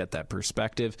important to get that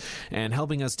perspective. And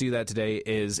helping us do that today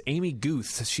is Amy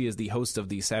Guth. She is the host of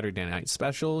the Saturday Night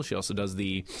Special. She also does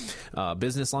the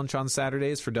business lunch on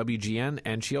Saturdays for WGN,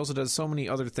 and she also does so many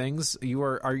other things. You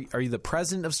are you the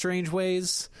president of Strange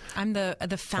Ways? I'm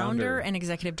the founder and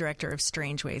executive director of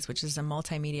Strange Ways, which is a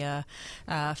multimedia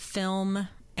film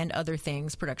and other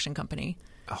things production company.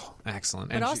 Oh,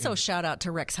 excellent. But also shout out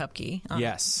to Rex Hupke.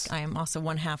 Yes. I am also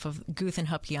one half of Guth and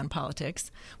Hupke on Politics,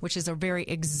 which is a very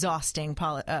exhausting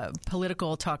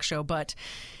political talk show. But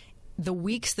the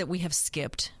weeks that we have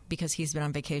skipped because he's been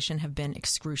on vacation have been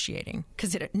excruciating,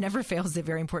 because it never fails that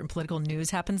very important political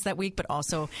news happens that week, but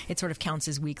also it sort of counts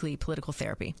as weekly political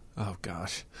therapy. Oh,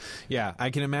 gosh. Yeah, I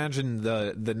can imagine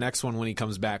the next one when he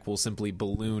comes back will simply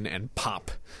balloon and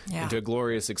pop into a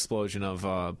glorious explosion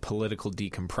of political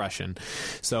decompression.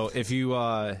 So if you...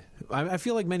 I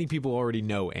feel like many people already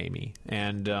know Amy,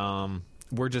 and...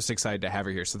 we're just excited to have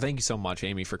her here. So thank you so much,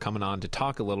 Amy, for coming on to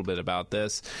talk a little bit about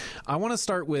this. I want to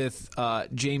start with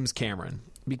James Cameron,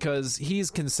 because he's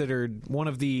considered one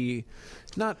of the,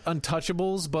 not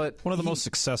untouchables, but one of the most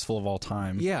successful of all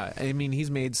time. Yeah, I mean, he's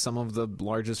made some of the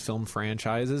largest film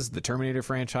franchises. The Terminator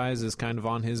franchise is kind of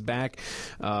on his back.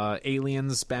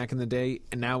 Aliens back in the day,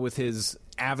 and now with his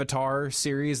Avatar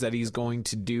series that he's going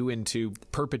to do into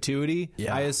perpetuity,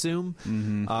 I assume,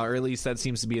 or at least that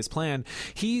seems to be his plan.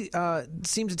 He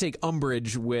seemed to take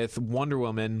umbrage with Wonder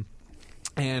Woman,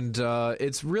 and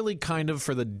it's really kind of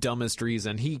for the dumbest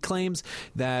reason. He claims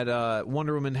that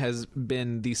Wonder Woman has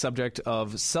been the subject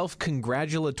of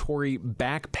self-congratulatory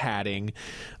back-patting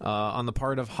on the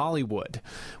part of Hollywood,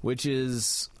 which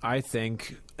is, I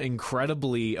think,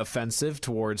 incredibly offensive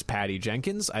towards Patty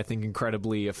Jenkins. I think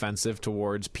incredibly offensive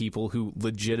towards people who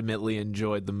legitimately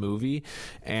enjoyed the movie,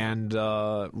 and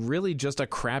really just a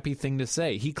crappy thing to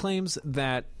say. He claims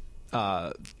that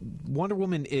Wonder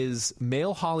Woman is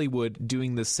male Hollywood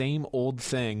doing the same old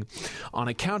thing on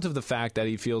account of the fact that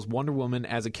he feels Wonder Woman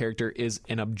as a character is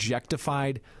an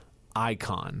objectified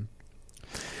icon.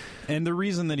 And the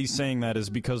reason that he's saying that is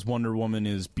because Wonder Woman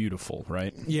is beautiful,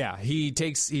 right? Yeah, he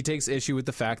takes issue with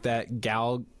the fact that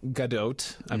Gal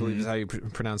Gadot, I believe is how you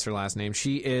pronounce her last name,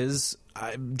 she is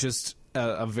just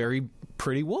a very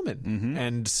pretty woman. Mm-hmm.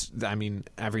 And I mean,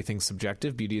 everything's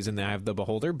subjective. Beauty is in the eye of the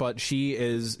beholder, but she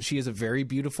is a very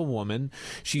beautiful woman.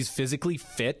 She's physically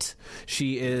fit.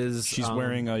 She's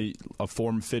wearing a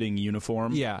form-fitting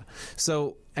uniform. Yeah.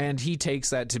 So, and he takes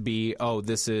that to be, oh,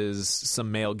 this is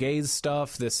some male gaze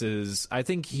stuff. I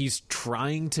think he's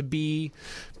trying to be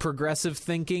progressive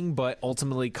thinking, but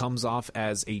ultimately comes off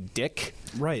as a dick.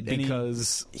 Right.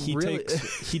 Because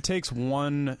he takes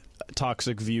one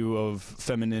toxic view of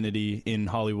femininity in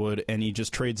Hollywood and he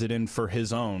just trades it in for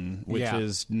his own, which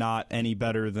is not any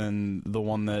better than the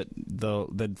one that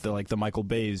the Michael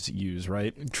Bays use,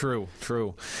 right? True.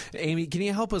 Amy, can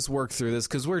you help us work through this?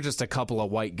 Because we're just a couple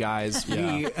of white guys.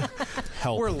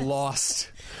 We're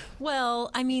lost. Well,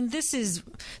 I mean, this,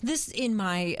 in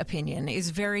my opinion,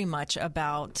 is very much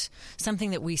about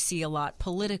something that we see a lot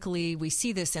politically. We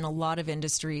see this in a lot of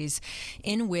industries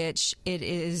in which it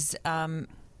is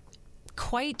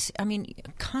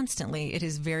constantly, it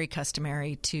is very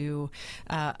customary to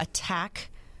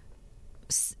attack,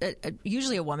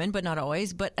 usually a woman, but not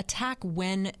always, but attack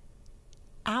when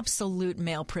absolute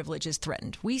male privilege is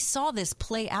threatened. We saw this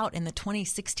play out in the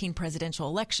 2016 presidential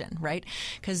election, right?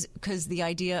 Because the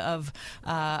idea of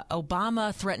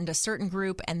Obama threatened a certain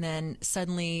group, and then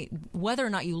suddenly, whether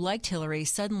or not you liked Hillary,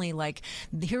 suddenly, like,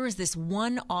 here was this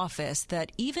one office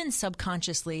that even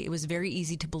subconsciously it was very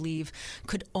easy to believe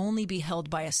could only be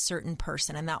held by a certain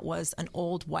person, and that was an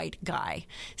old white guy.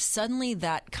 Suddenly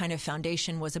that kind of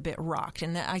foundation was a bit rocked,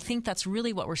 and I think that's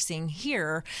really what we're seeing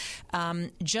here,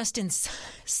 just in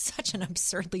such an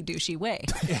absurdly douchey way.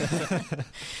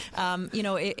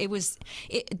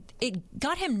 It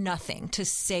got him nothing to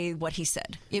say what he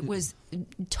said. It was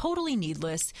totally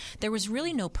needless. There was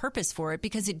really no purpose for it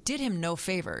because it did him no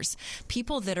favors.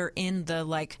 People that are in the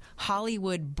like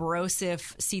Hollywood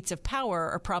brosif seats of power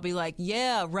are probably like,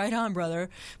 yeah, right on, brother.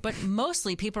 But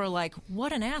mostly people are like,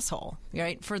 what an asshole,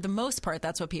 right? For the most part,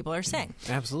 that's what people are saying.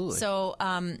 Absolutely. So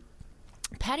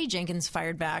Patty Jenkins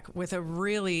fired back with a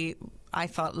really, I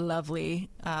thought, lovely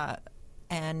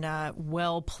and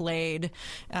well-played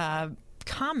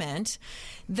comment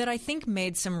that I think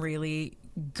made some really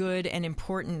good and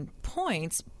important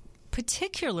points,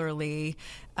 particularly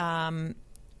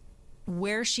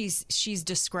where she's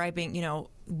describing,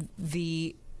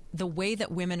 the way that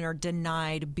women are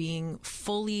denied being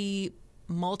fully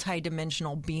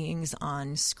multidimensional beings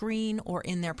on screen or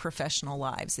in their professional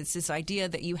lives. It's this idea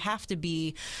that you have to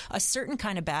be a certain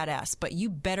kind of badass, but you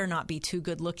better not be too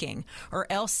good looking, or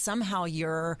else somehow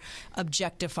you're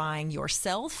objectifying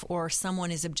yourself or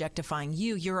someone is objectifying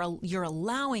you. You're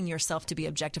allowing yourself to be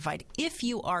objectified if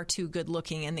you are too good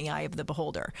looking in the eye of the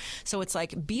beholder. So it's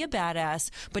like, be a badass,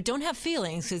 but don't have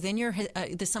feelings, because then you're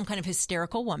some kind of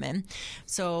hysterical woman.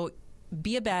 So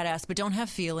be a badass, but don't have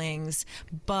feelings,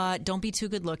 but don't be too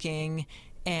good looking.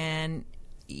 And,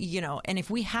 and if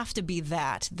we have to be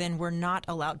that, then we're not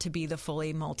allowed to be the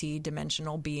fully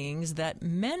multi-dimensional beings that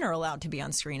men are allowed to be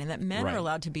on screen and that men are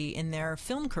allowed to be in their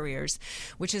film careers,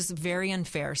 which is very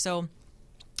unfair. So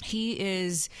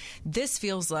this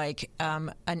feels like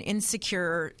an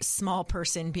insecure small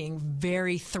person being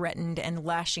very threatened and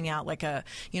lashing out like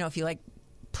if you like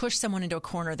push someone into a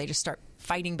corner, they just start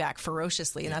fighting back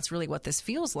ferociously, and that's really what this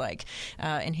feels like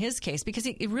in his case, because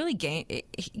it really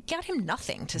got him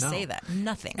nothing to say that.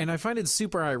 Nothing. And I find it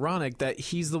super ironic that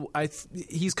he's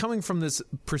coming from this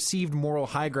perceived moral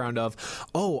high ground of,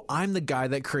 oh, I'm the guy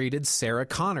that created Sarah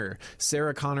Connor.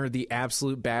 Sarah Connor, the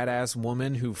absolute badass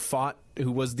woman who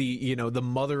was the the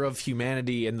mother of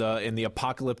humanity in the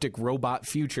apocalyptic robot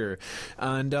future.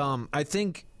 And I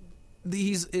think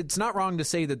it's not wrong to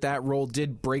say that role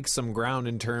did break some ground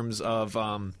in terms of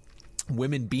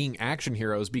women being action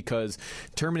heroes, because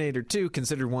Terminator 2,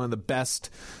 considered one of the best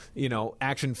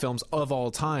action films of all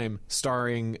time,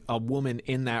 starring a woman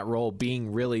in that role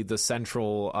being really the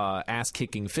central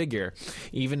ass-kicking figure.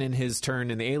 Even in his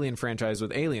turn in the Alien franchise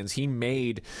with Aliens, he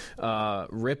made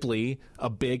Ripley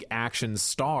a big action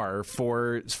star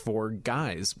for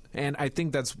guys, and I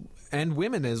think and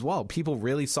women as well. People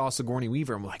really saw Sigourney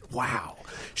Weaver and were like, wow,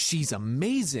 she's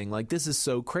amazing. Like, this is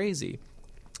so crazy.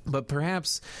 But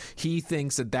perhaps he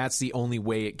thinks that that's the only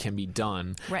way it can be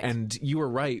done. Right. And you were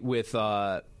right with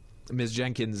Ms.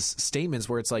 Jenkins' statements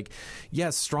where it's like,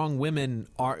 yes, strong women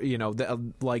are,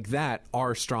 like that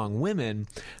are strong women.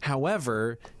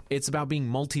 However, it's about being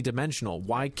multidimensional.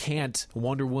 Why can't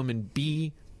Wonder Woman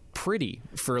be pretty,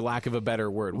 for lack of a better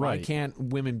word? Why Right. can't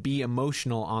women be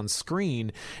emotional on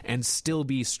screen and still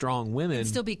be strong women? And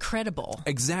still be credible.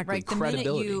 Exactly, Right? The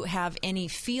credibility. minute you have any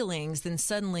feelings, then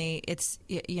suddenly it's,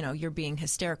 you're being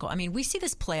hysterical. I mean, we see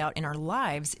this play out in our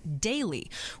lives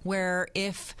daily, where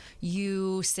if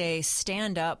you say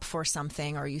stand up for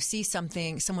something, or you see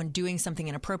someone doing something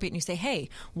inappropriate, and you say, hey,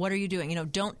 what are you doing?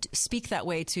 Don't speak that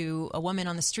way to a woman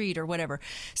on the street or whatever.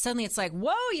 Suddenly it's like,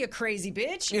 whoa, you crazy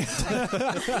bitch.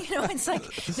 It's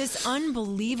like this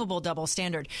unbelievable double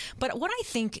standard. But what I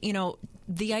think,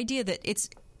 the idea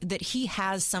that he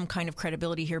has some kind of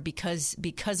credibility here because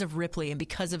of Ripley and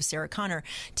because of Sarah Connor,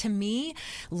 to me,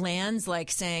 lands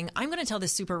like saying, I'm going to tell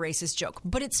this super racist joke,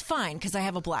 but it's fine because I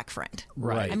have a black friend.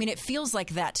 Right. I mean, it feels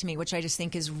like that to me, which I just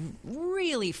think is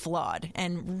really flawed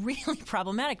and really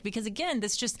problematic because, again,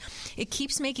 it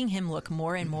keeps making him look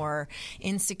more and more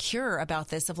insecure about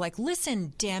this of like,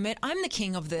 listen, damn it, I'm the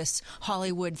king of this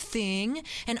Hollywood thing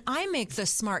and I make the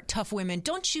smart, tough women.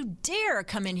 Don't you dare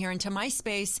come in here into my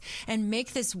space and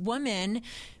make this woman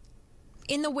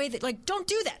in the way that, like, don't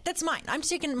do that. That's mine. I'm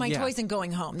taking my toys and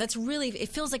going home. That's really, it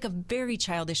feels like a very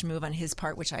childish move on his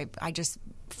part, which I just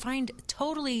find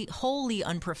wholly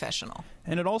unprofessional.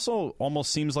 And it also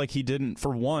almost seems like he didn't,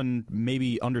 for one,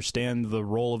 maybe understand the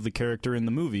role of the character in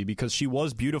the movie, because she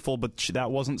was beautiful, but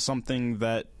that wasn't something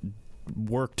that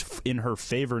worked in her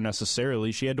favor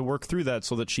necessarily. She had to work through that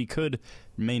so that she could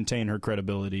maintain her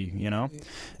credibility,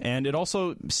 And it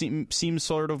also seems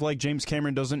sort of like James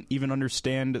Cameron doesn't even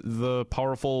understand the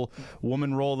powerful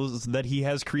woman role that he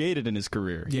has created in his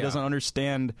career. He doesn't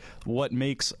understand what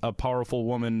makes a powerful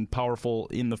woman powerful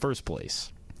in the first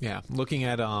place. Yeah, looking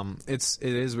at it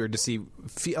is weird to see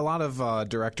a lot of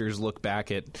directors look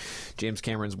back at James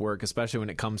Cameron's work, especially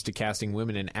when it comes to casting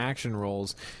women in action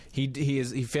roles. He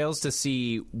fails to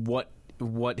see what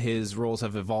his roles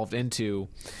have evolved into,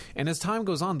 and as time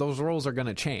goes on, those roles are going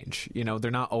to change.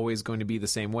 They're not always going to be the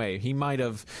same way. He might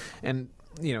have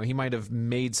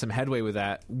made some headway with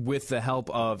that with the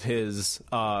help of his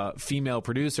female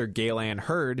producer, Gaylan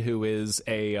Hurd, who is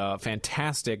a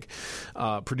fantastic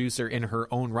producer in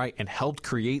her own right and helped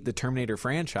create the Terminator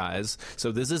franchise.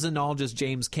 So this isn't all just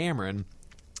James Cameron.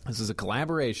 This is a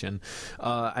collaboration.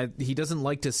 He doesn't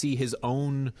like to see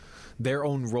their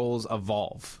own roles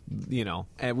evolve,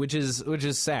 which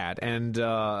is sad. And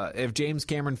if James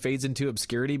Cameron fades into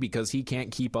obscurity because he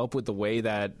can't keep up with the way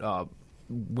that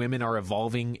women are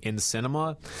evolving in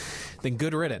cinema, then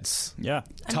good riddance. Yeah.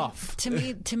 Tough. I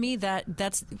mean, to me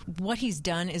that's what he's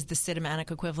done is the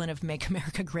cinematic equivalent of Make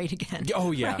America Great Again.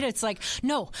 Oh, yeah. Right? It's like,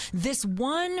 no, this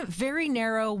one very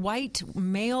narrow white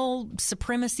male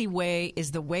supremacy way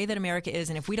is the way that America is,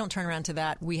 and if we don't turn around to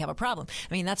that, we have a problem.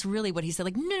 I mean, that's really what he said.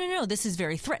 Like, no, this is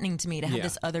very threatening to me to have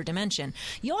this other dimension.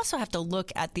 You also have to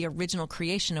look at the original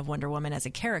creation of Wonder Woman as a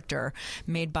character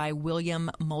made by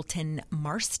William Moulton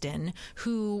Marston,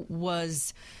 who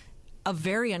was a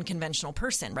very unconventional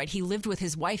person, right? He lived with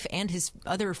his wife and his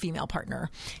other female partner,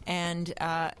 and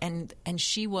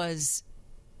she was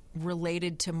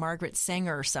related to Margaret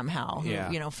Sanger somehow,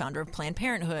 who, founder of Planned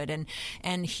Parenthood,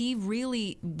 and he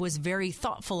really was very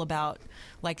thoughtful about,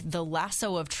 like, the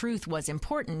lasso of truth was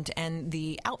important, and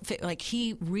the outfit, like,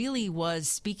 he really was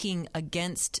speaking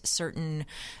against certain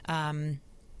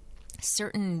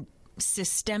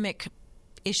systemic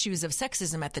issues of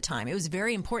sexism at the time. It was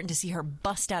very important to see her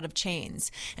bust out of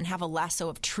chains and have a lasso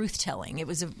of truth telling. It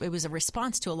was a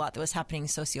response to a lot that was happening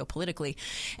sociopolitically.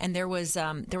 And there was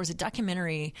a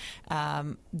documentary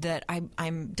that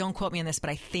I'm don't quote me on this,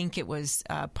 but I think it was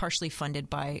partially funded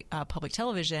by public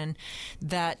television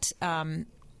that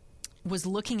was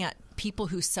looking at people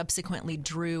who subsequently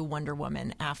drew Wonder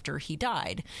Woman after he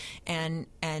died, and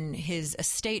his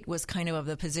estate was kind of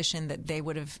the position that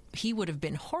he would have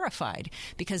been horrified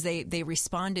because they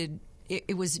responded.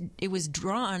 It was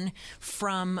drawn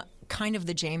from kind of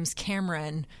the James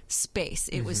Cameron space.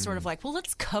 It was sort of like, well,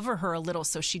 let's cover her a little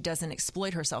so she doesn't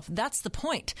exploit herself. That's the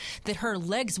point, that her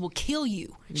legs will kill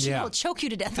you. She will choke you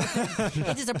to death with them.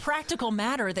 It is a practical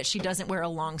matter that she doesn't wear a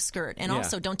long skirt. And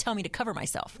also, don't tell me to cover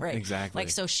myself, right? Exactly. Like,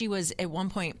 so she was, at one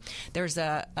point, there's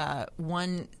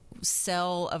one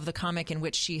cell of the comic in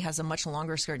which she has a much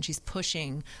longer skirt and she's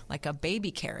pushing like a baby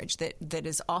carriage that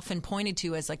is often pointed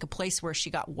to as like a place where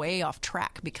she got way off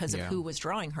track because of who was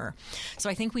drawing her. So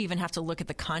I think we even have to look at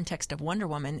the context of Wonder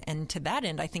Woman, and to that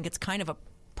end, I think it's kind of a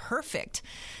perfect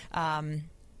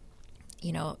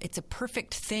it's a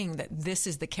perfect thing that this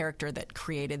is the character that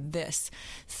created this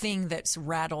thing that's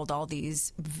rattled all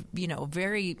these,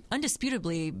 very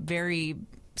undisputably very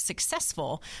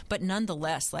successful, but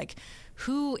nonetheless, like,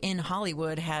 who in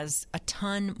Hollywood has a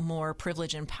ton more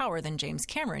privilege and power than James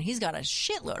Cameron? He's got a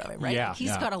shitload of it, right? Yeah,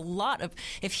 He's got a lot of.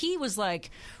 If he was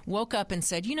like woke up and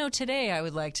said, today I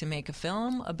would like to make a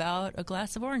film about a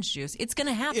glass of orange juice, it's going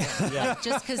to happen. Like,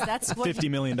 just because that's what $50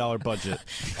 million budget,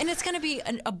 and it's going to be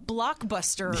a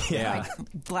blockbuster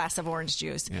like, glass of orange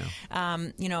juice.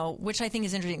 Yeah. Which I think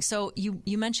is interesting. So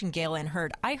you mentioned Galen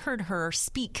Hurd. I heard Hurd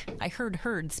speak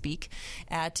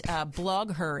at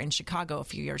Blog Her in Chicago a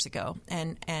few years ago,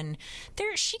 and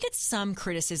there she gets some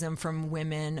criticism from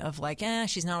women of like,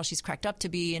 she's not all she's cracked up to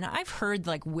be, and I've heard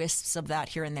like wisps of that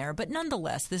here and there, but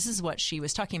nonetheless, this is what she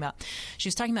was talking about. She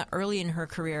was talking about early in her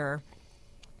career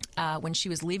when she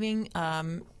was leaving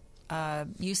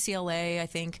UCLA, I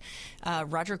think.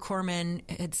 Roger Corman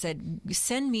had said,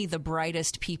 send me the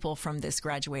brightest people from this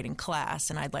graduating class,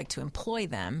 and I'd like to employ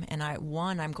them. And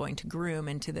I'm going to groom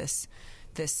into this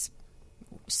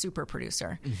super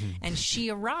producer. Mm-hmm. And she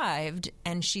arrived,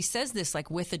 and she says this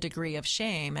like with a degree of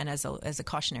shame and as a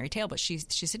cautionary tale, but she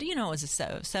said, it was the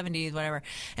 70s, whatever.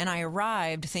 And I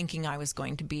arrived thinking I was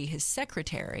going to be his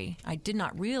secretary. I did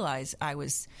not realize I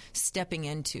was stepping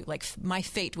into, like, my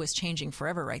fate was changing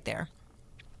forever right there.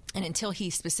 And until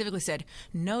he specifically said,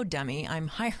 no, dummy, I'm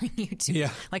hiring you to,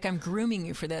 like, I'm grooming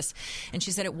you for this. And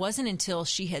she said it wasn't until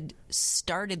she had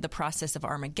started the process of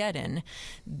Armageddon,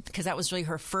 because that was really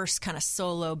her first kind of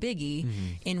solo biggie,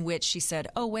 in which she said,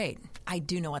 oh, wait, I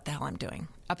do know what the hell I'm doing.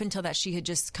 Up until that, she had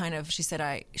just she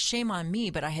said, shame on me,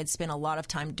 but I had spent a lot of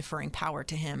time deferring power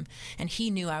to him. And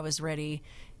he knew I was ready,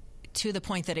 to the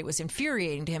point that it was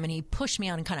infuriating to him, and he pushed me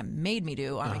on and kind of made me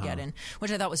do Armageddon,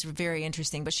 which I thought was very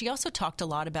interesting. But she also talked a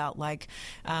lot about like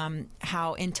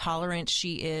how intolerant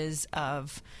she is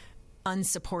of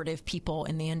unsupportive people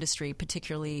in the industry,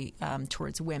 particularly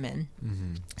towards women.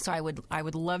 Mm-hmm. So I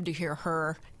would love to hear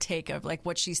her take of like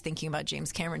what she's thinking about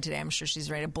James Cameron today. I'm sure she's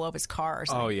ready to blow up his car or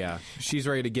something. Oh yeah, she's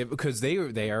ready to give, because they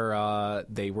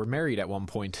were married at one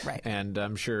point, right? And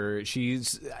I'm sure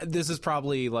this is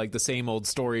probably like the same old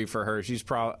story for her. She's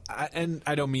and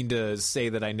I don't mean to say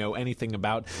that I know anything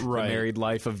about the married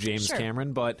life of James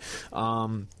Cameron, but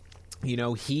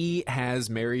he has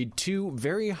married two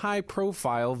very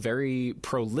high-profile, very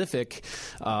prolific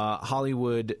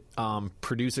Hollywood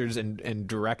producers and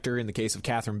director, in the case of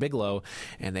Catherine Bigelow,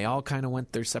 and they all kind of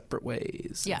went their separate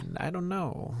ways. Yeah. And I don't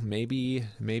know. Maybe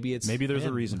there's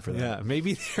a reason for that. Yeah,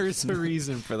 maybe there's a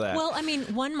reason for that. Well, I mean,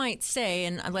 one might say,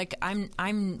 and like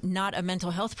I'm not a mental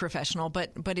health professional,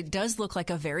 but it does look like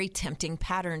a very tempting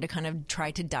pattern to kind of try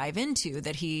to dive into,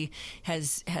 that he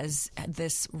has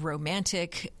this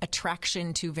romantic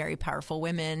attraction to very powerful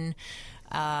women,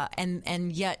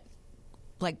 and yet,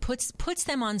 like, puts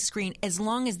them on screen as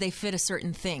long as they fit a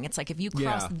certain thing. It's like, if you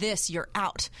cross this, you're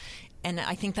out. And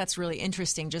I think that's really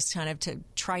interesting, just kind of to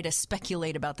try to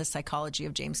speculate about the psychology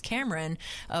of James Cameron,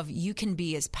 of you can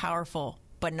be as powerful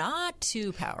but not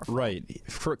too powerful. Right.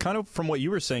 From what you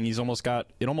were saying, it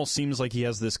almost seems like he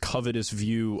has this covetous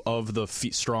view of the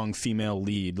strong female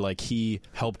lead. Like, he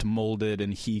helped mold it,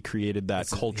 and he created that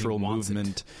cultural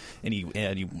movement, and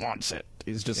he wants it.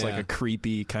 He's just like a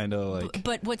creepy kind of like.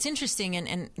 But what's interesting,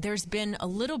 and there's been a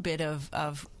little bit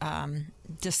of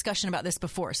discussion about this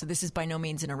before, so this is by no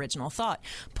means an original thought,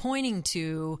 pointing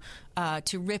to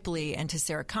Ripley and to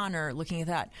Sarah Connor, looking at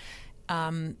that.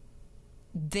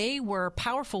 They were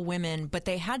powerful women, but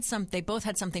they both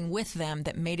had something with them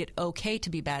that made it okay to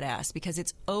be badass, because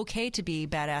it's okay to be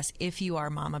badass if you are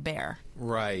Mama Bear.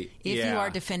 Right. If you are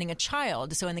defending a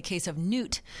child. So in the case of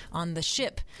Newt on the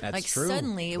ship, true.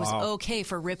 Suddenly it was okay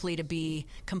for Ripley to be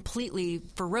completely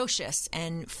ferocious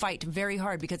and fight very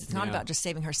hard, because it's not about just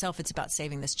saving herself, it's about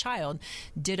saving this child.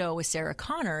 Ditto with Sarah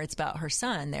Connor, it's about her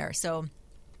son there. So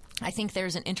I think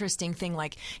there's an interesting thing,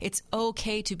 like, it's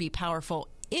okay to be powerful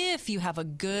if you have a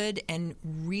good and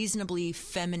reasonably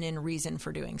feminine reason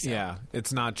for doing so. Yeah,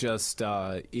 it's not just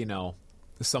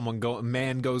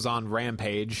man goes on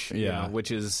rampage, which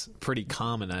is pretty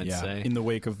common, I'd say, in the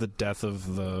wake of the death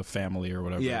of the family or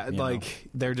whatever. Yeah,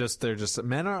 they're just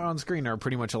men are on screen are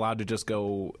pretty much allowed to just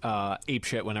go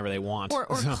apeshit whenever they want, or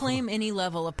claim any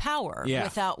level of power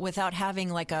without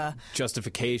having like a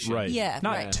justification. Right. Yeah,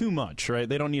 not too much. Right.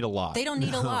 They don't need a lot. They don't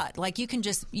need a lot. Like, you can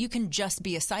just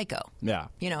be a psycho. Yeah.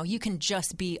 You can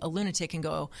just be a lunatic and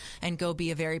go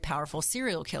be a very powerful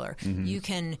serial killer. Mm-hmm. You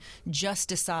can just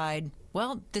decide,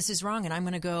 well, this is wrong, and I'm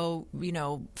going to go,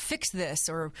 fix this.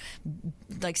 Or,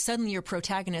 like, suddenly your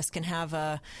protagonist can have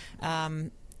a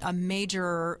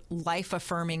major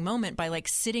life-affirming moment by, like,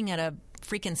 sitting at a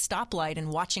freaking stoplight and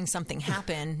watching something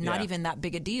happen, not even that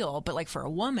big a deal. But like for a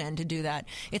woman to do that,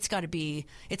 it's got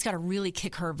to really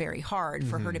kick her very hard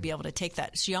for her to be able to take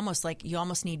that. You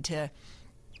almost need to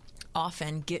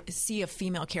often see a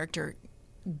female character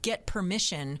get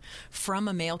permission from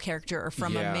a male character or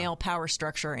from a male power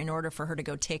structure in order for her to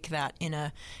go take that in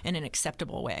an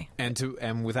acceptable way.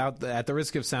 And without at the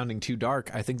risk of sounding too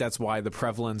dark, I think that's why the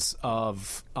prevalence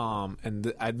of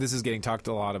this is getting talked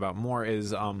a lot about more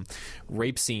is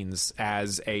rape scenes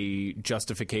as a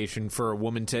justification for a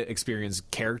woman to experience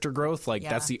character growth. Like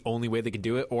that's the only way they can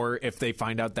do it. Or if they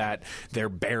find out that they're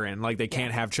barren, like they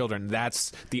can't have children,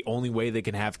 that's the only way they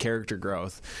can have character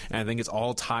growth. And I think it's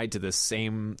all tied to this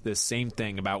same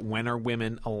thing about when are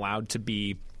women allowed to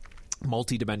be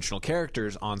multi-dimensional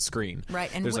characters on screen.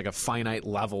 Right. And there's like a finite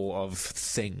level of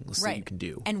things that you can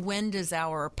do. And when does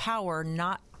our power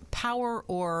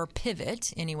or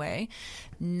pivot anyway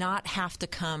not have to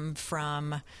come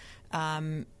from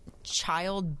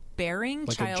childbearing,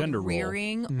 like child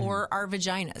rearing, or our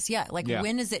vaginas?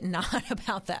 When is it not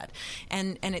about that?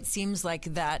 And it seems like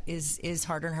that is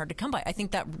harder and harder to come by. I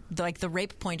think that like the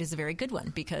rape point is a very good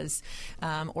one because,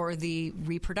 or the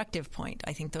reproductive point.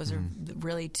 I think those are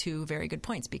really two very good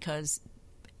points because.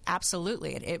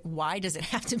 Absolutely. Why does it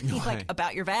have to be like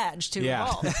about your vag to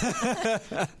evolve?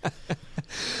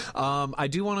 I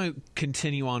do want to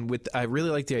continue on with. I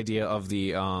really like the idea of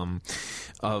the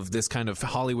of this kind of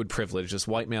Hollywood privilege, this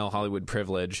white male Hollywood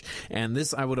privilege, and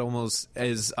this I would almost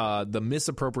as the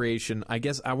misappropriation. I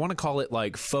guess I want to call it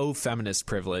like faux feminist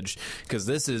privilege because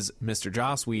this is Mr.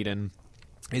 Joss Whedon.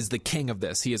 Is the king of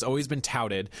this. He has always been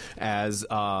touted as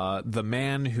the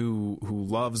man who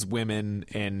loves women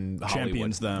in Hollywood.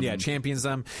 Champions them. Yeah, champions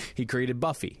them. He created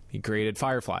Buffy. He created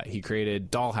Firefly. He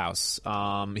created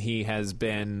Dollhouse. He has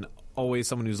been always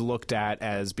someone who's looked at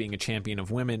as being a champion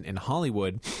of women in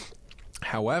Hollywood.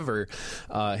 However,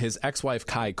 his ex-wife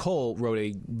Kai Cole wrote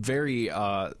a very,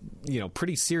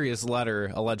 pretty serious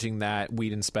letter alleging that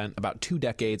Whedon spent about 2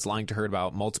 decades lying to her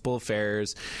about multiple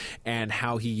affairs and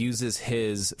how he uses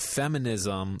his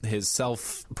feminism, his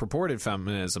self-purported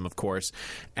feminism, of course,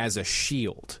 as a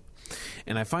shield.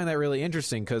 And I find that really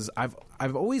interesting because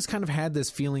I've always kind of had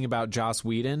this feeling about Joss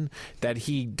Whedon that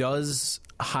he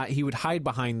would hide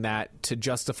behind that to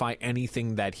justify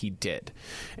anything that he did.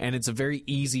 And it's a very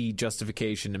easy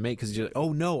justification to make because you're like,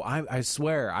 oh no, I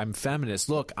swear I'm feminist.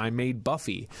 Look, I made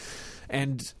Buffy.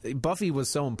 And Buffy was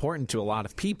so important to a lot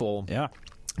of people. Yeah.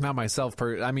 Not myself.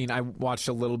 I watched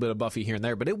a little bit of Buffy here and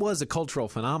there, but it was a cultural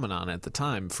phenomenon at the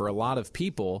time for a lot of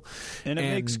people. And it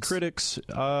makes critics...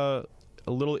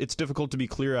 it's difficult to be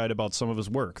clear-eyed about some of his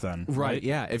work then. Right,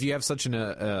 yeah. If you have such an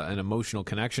emotional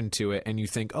connection to it and you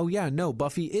think, oh, yeah, no,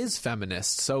 Buffy is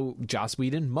feminist, so Joss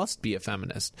Whedon must be a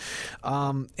feminist.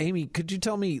 Amy, could you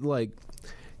tell me, like,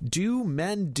 do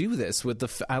men do this with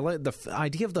the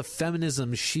idea of the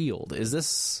feminism shield? Is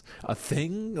this a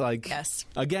thing? Like, yes.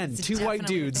 Again, it's 2 white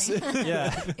dudes.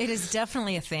 Yeah. It is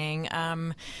definitely a thing.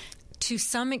 To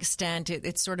some extent,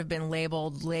 it's sort of been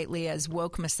labeled lately as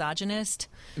woke misogynist,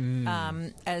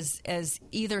 as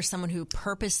either someone who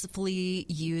purposefully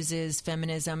uses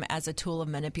feminism as a tool of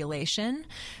manipulation,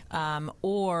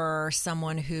 or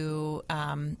someone who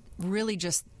really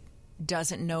just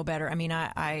doesn't know better. I mean,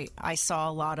 I saw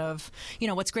a lot of,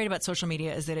 what's great about social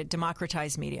media is that it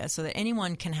democratized media so that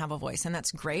anyone can have a voice, and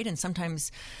that's great. And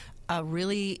sometimes a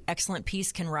really excellent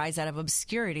piece can rise out of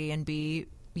obscurity and be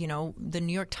the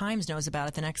New York Times knows about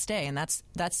it the next day, and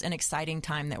that's an exciting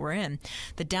time that we're in.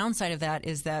 The downside of that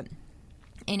is that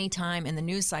anytime in the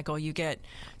news cycle you get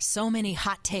so many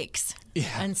hot takes.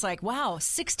 Yeah. And it's like, wow,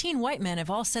 16 white men have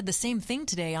all said the same thing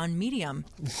today on Medium.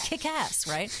 Kick ass,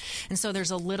 right? And so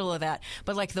there's a little of that.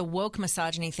 But like the woke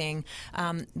misogyny thing,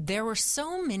 there were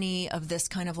so many of this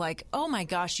kind of like, oh my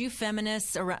gosh, you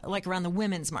feminists, around the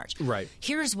Women's March. Right.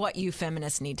 Here's what you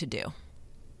feminists need to do.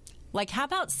 Like, how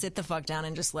about sit the fuck down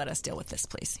and just let us deal with this,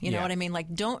 please? You know what I mean?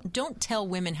 Like, don't tell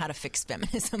women how to fix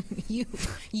feminism.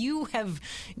 You have,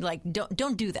 like,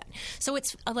 don't do that. So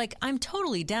it's like, I'm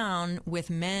totally down with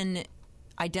men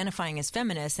identifying as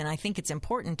feminists, and I think it's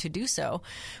important to do so.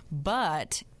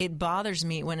 But it bothers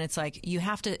me when it's like you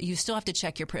still have to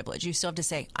check your privilege. You still have to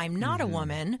say, I'm not a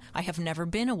woman. I have never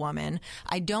been a woman.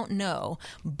 I don't know,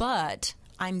 but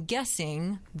I'm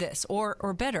guessing this,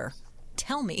 or better.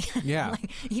 Tell me. Yeah.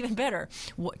 Like, even better.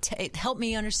 Help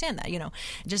me understand that,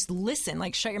 Just listen,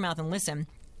 like shut your mouth and listen.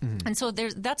 Mm-hmm. And so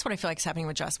that's what I feel like is happening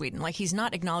with Joss Whedon. Like, he's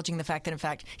not acknowledging the fact that, in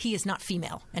fact, he is not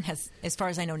female and has, as far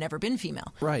as I know, never been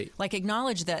female. Right. Like,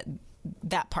 acknowledge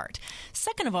that part.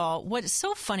 Second of all, what's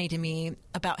so funny to me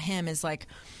about him is, like,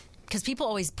 because people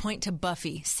always point to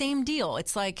Buffy. Same deal.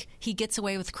 It's like he gets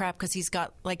away with crap because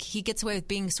he gets away with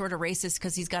being sort of racist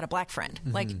because he's got a black friend.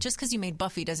 Like, just because you made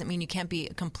Buffy doesn't mean you can't be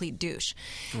a complete douche.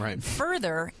 Right.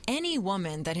 Further, any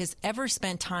woman that has ever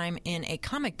spent time in a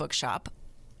comic book shop,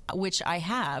 which I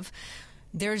have,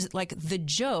 there's like the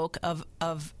joke of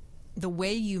the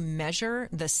way you measure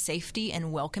the safety and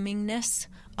welcomingness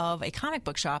of a comic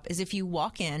book shop is if you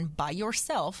walk in by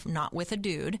yourself, not with a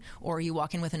dude, or you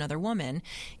walk in with another woman,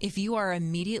 if you are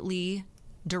immediately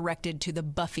directed to the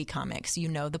Buffy comics, you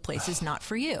know the place is not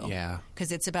for you. Yeah.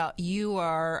 Because it's about, you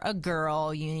are a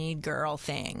girl, you need girl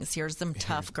things. Here's some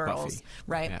tough girls, Buffy.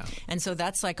 right? Yeah. And so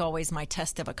that's like always my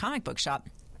test of a comic book shop.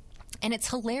 And it's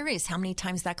hilarious how many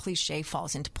times that cliche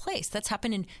falls into place. That's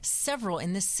happened in several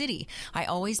in this city. I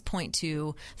always point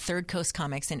to Third Coast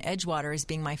Comics and Edgewater as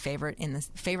being my favorite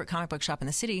comic book shop in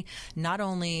the city. Not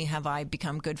only have I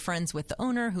become good friends with the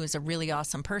owner, who is a really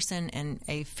awesome person and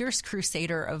a fierce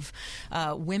crusader of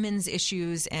women's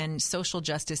issues and social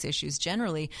justice issues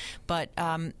generally, but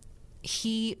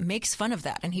he makes fun of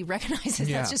that and he recognizes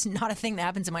that's just not a thing that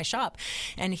happens in my shop.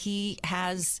 And he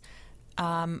has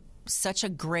such a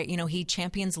great, he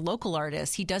champions local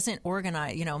artists. He doesn't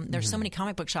organize, there's so many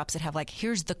comic book shops that have like,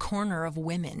 here's the corner of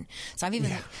women. So I've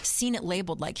even seen it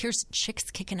labeled like, here's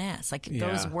chicks kicking ass, like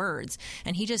those words.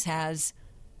 And he just has,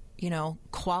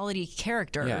 quality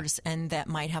characters and that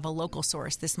might have a local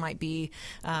source. This might be,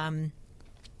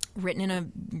 written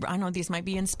in these might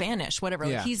be in Spanish, whatever.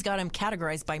 Yeah. Like he's got them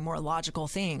categorized by more logical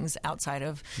things outside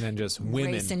of than just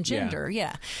women, race and gender.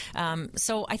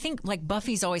 So I think like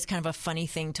Buffy's always kind of a funny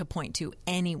thing to point to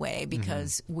anyway,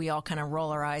 because we all kind of roll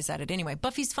our eyes at it anyway.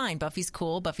 Buffy's fine. Buffy's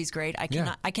cool. Buffy's great. I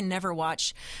can never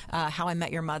watch How I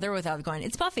Met Your Mother without going,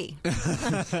 it's Buffy.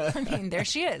 I mean, there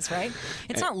she is, right?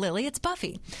 It's not Lily, it's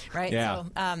Buffy, right? Yeah.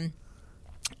 So,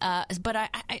 but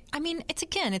I mean,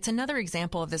 it's another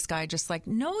example of this guy just like,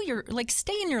 no, you're like,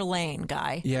 stay in your lane,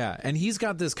 guy. Yeah, and he's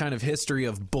got this kind of history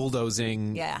of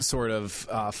bulldozing sort of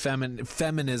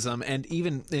feminism, and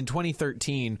even in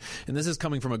 2013, and this is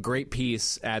coming from a great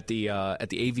piece at the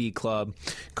AV Club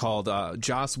called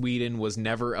 "Joss Whedon Was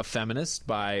Never a Feminist"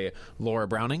 by Laura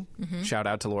Browning. Shout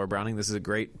out to Laura Browning. This is a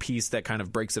great piece that kind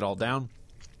of breaks it all down.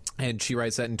 And she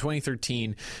writes that in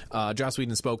 2013, Joss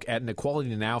Whedon spoke at an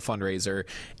Equality Now fundraiser,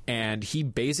 and he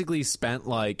basically spent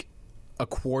like a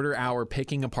quarter hour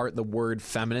picking apart the word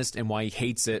feminist and why he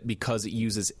hates it because it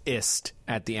uses "ist"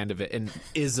 at the end of it and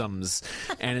isms,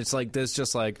 and it's like this,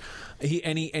 just like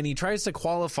he tries to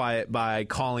qualify it by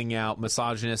calling out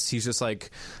misogynists. He's just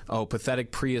like, oh,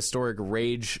 pathetic prehistoric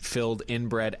rage-filled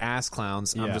inbred ass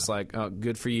clowns. I'm just like, oh,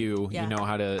 good for you. You know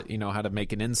how to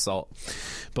make an insult,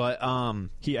 but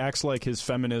he acts like his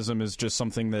feminism is just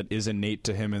something that is innate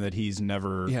to him and that he's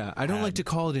never. Yeah, I don't like to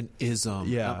call it an ism.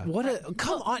 Yeah,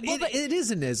 come on, it is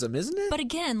an ism, isn't it? But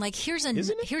again, like here's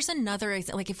another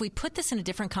like if we put this in a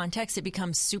different context, it becomes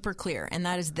super clear, and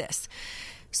that is this.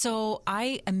 So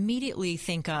I immediately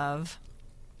think of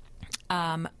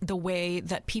the way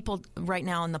that people right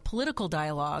now in the political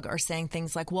dialogue are saying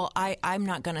things like, well, I'm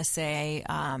not going to say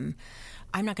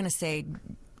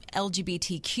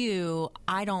LGBTQ,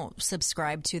 I don't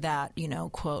subscribe to that,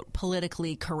 quote,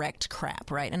 politically correct crap,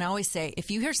 right? And I always say,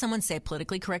 if you hear someone say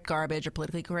politically correct garbage or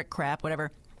politically correct crap,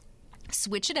 whatever,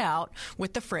 switch it out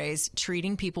with the phrase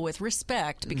treating people with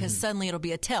respect, because suddenly it'll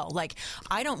be a tell. Like,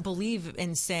 I don't believe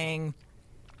in saying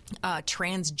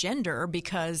transgender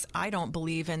because I don't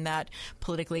believe in that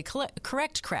politically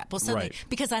correct crap. Well, suddenly,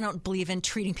 because I don't believe in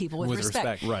treating people with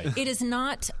respect. Right. It is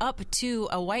not up to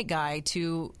a white guy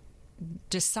to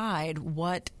decide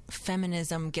what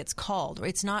feminism gets called.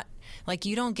 It's not like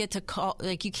you don't get to call,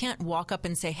 like you can't walk up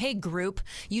and say, hey group,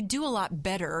 you'd do a lot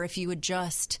better if you would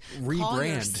just call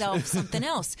yourself something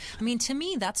else. I mean, to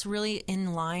me, that's really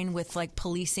in line with like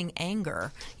policing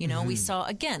anger. We saw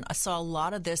a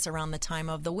lot of this around the time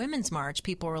of the Women's March.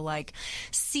 People were like,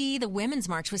 see, the Women's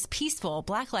March was peaceful.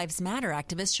 Black Lives Matter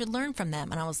activists should learn from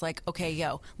them. And I was like, okay,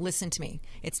 listen to me.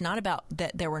 It's not about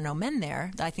that there were no men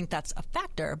there. I think that's a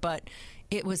factor, but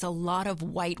it was a lot of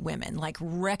white women, like,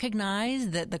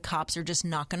 recognize that the cops are just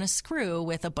not going to screw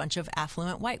with a bunch of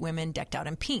affluent white women decked out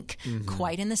in pink,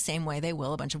 quite in the same way they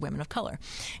will a bunch of women of color.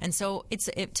 And so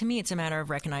to me, it's a matter of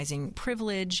recognizing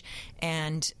privilege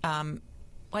and,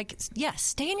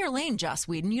 stay in your lane, Joss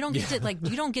Whedon. You don't get to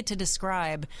you don't get to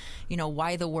describe,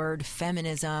 why the word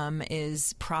feminism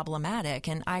is problematic.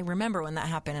 And I remember when that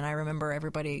happened, and I remember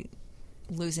everybody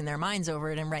losing their minds over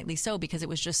it, and rightly so, because it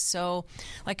was just so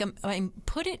like,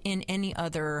 put it in any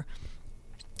other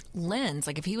lens.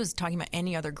 Like if he was talking about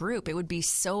any other group, it would be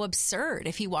so absurd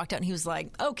if he walked out and he was like,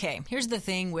 okay, here's the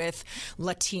thing with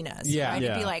Latinas. Yeah. Right?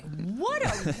 Yeah. It'd be like, what a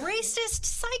racist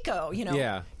psycho, you know?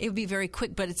 Yeah. It would be very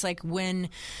quick, but it's like when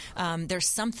there's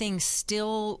something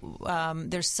still,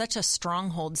 there's such a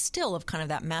stronghold still of kind of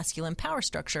that masculine power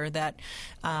structure that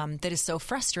that is so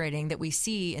frustrating that we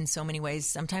see in so many ways.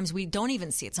 Sometimes we don't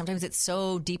even see it. Sometimes it's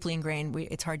so deeply ingrained,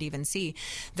 it's hard to even see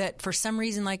that for some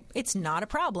reason, like it's not a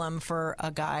problem for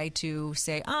a guy to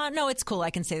say, no, it's cool. I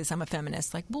can say this. I'm a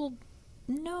feminist. Like, well,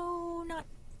 no, not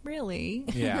really.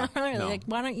 Yeah, Not really. no. Like,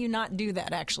 why don't you not do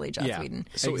that, actually, Joss Whedon?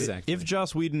 So exactly. if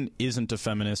Joss Whedon isn't a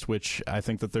feminist, which I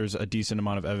think that there's a decent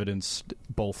amount of evidence,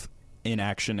 both in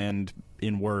action and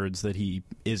in words, that he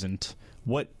isn't,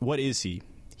 what is he?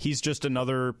 He's just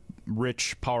another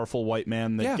rich, powerful white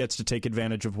man that gets to take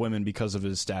advantage of women because of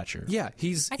his stature. Yeah,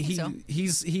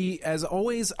 I've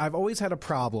always had a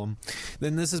problem.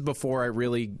 Then this is before I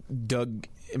really dug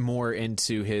more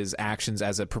into his actions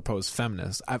as a proposed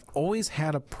feminist. I've always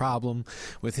had a problem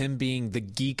with him being the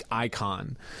geek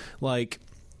icon. Like,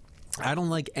 I don't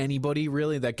like anybody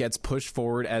really that gets pushed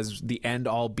forward as the end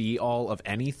all be all of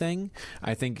anything.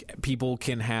 I think people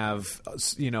can have,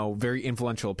 very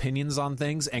influential opinions on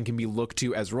things and can be looked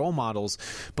to as role models,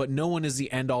 but no one is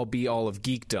the end all be all of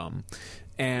geekdom.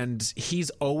 And he's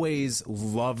always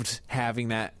loved having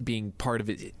that being part of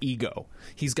his ego.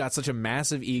 He's got such a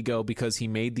massive ego because he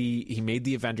made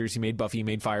the Avengers, he made Buffy, he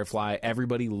made Firefly.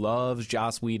 Everybody loves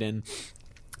Joss Whedon.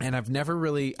 And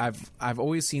I've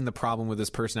always seen the problem with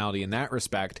his personality in that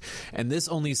respect. And this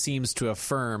only seems to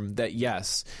affirm that,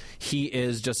 yes, he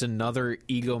is just another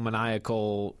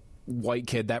egomaniacal white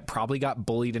kid that probably got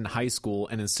bullied in high school.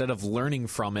 And instead of learning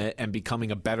from it and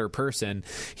becoming a better person,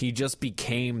 he just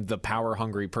became the power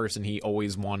hungry person he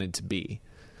always wanted to be.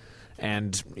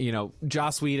 And,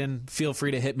 Joss Whedon, feel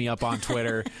free to hit me up on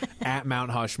Twitter at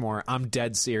Mount Hushmore. I'm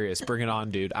dead serious. Bring it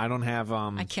on, dude. I don't have...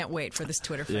 I can't wait for this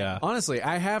Twitter fight. Yeah. Honestly,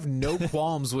 I have no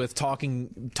qualms with talking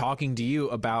to you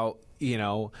about,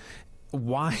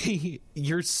 why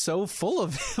you're so full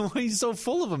of him. Why he's so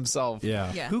full of himself.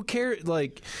 Yeah. Who cares?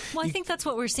 Like, well, I think that's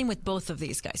what we're seeing with both of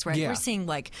these guys, right? Yeah. We're seeing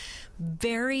like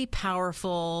very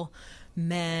powerful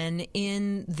men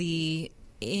in the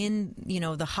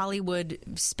Hollywood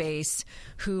space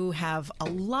who have a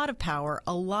lot of power,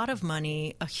 a lot of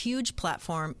money, a huge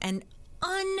platform, and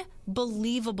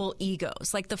unbelievable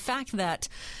egos. Like the fact that,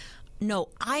 no,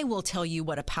 I will tell you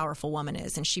what a powerful woman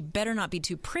is, and she better not be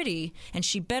too pretty, and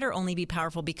she better only be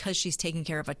powerful because she's taking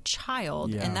care of a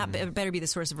child, and that better be the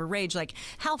source of her rage. Like,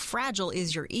 how fragile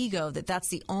is your ego that's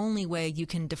the only way you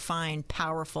can define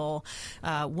powerful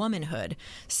womanhood?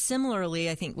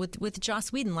 Similarly, I think with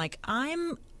Joss Whedon, like,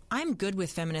 I'm good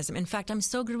with feminism. In fact, I'm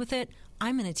so good with it,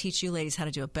 I'm going to teach you ladies how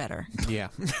to do it better. yeah.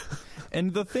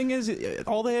 And the thing is,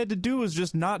 all they had to do was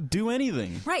just not do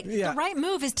anything. Right. Yeah. The right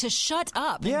move is to shut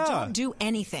up and don't do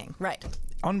anything. Right.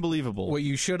 Unbelievable. What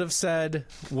you should have said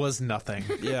was nothing.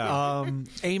 Yeah.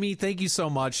 Amy, thank you so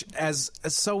much. As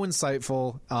so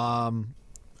insightful.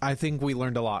 I think we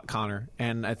learned a lot, Connor,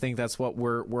 and I think that's what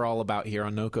we're all about here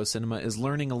on NoCo Cinema, is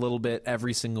learning a little bit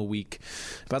every single week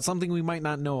about something we might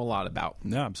not know a lot about.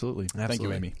 Yeah, absolutely. Thank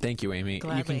you, Amy. Thank you, Amy.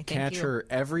 Gladly. You can Thank catch you. her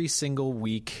every single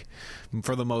week,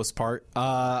 for the most part,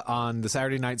 on the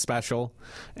Saturday Night Special,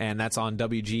 and that's on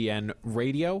WGN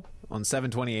Radio on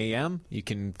 7:20 a.m. You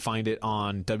can find it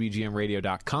on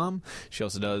WGNradio.com. She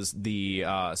also does the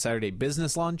Saturday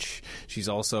Business Lunch. She's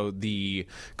also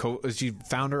she's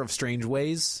founder of Strange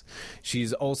Ways.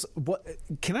 She's also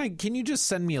can you just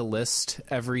send me a list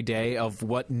every day of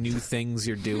what new things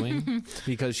you're doing,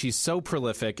 because she's so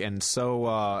prolific and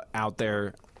so out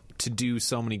there to do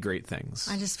so many great things.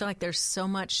 I just feel like there's so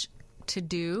much to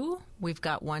do. We've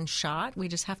got one shot. We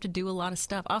just have to do a lot of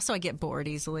stuff. Also, I get bored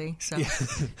easily, so I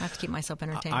have to keep myself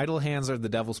entertained. Idle hands are the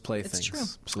devil's playthings. It's true.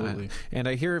 Absolutely. And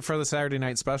I hear for the Saturday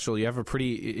Night Special, you have a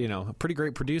pretty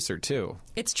great producer too.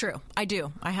 It's true. I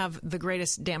do. I have the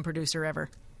greatest damn producer ever.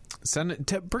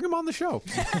 Bring him on the show.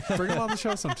 Bring him on the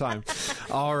show sometime.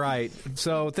 All right.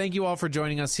 So thank you all for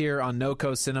joining us here on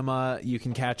NoCo Cinema. You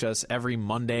can catch us every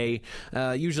Monday,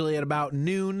 usually at about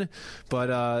noon,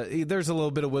 but there's a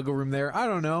little bit of wiggle room there. I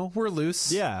don't know. We're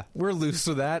loose. Yeah. We're loose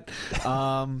with that.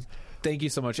 Thank you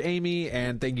so much, Amy,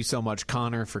 and thank you so much,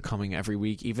 Connor, for coming every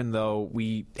week, even though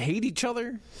we hate each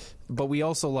other, but we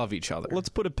also love each other. Let's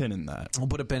put a pin in that. We'll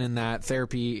put a pin in that.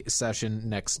 Therapy session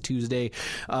next Tuesday.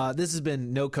 This has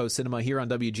been NoCo Cinema here on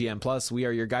WGN+. We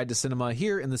are your guide to cinema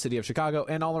here in the city of Chicago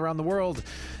and all around the world.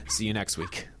 See you next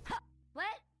week.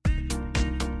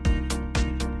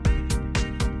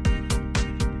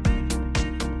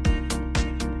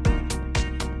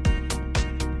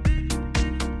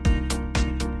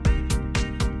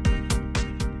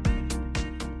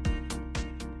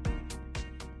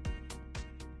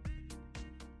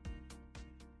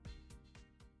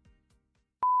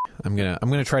 I'm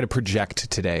gonna try to project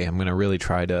today. I'm gonna really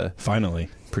try to finally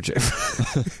project.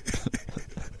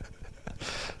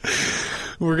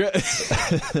 We're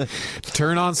gonna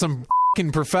turn on some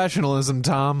fucking professionalism,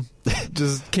 Tom.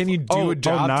 Just can you do a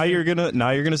job? Now you're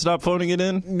gonna stop phoning it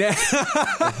in.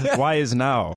 Why is now?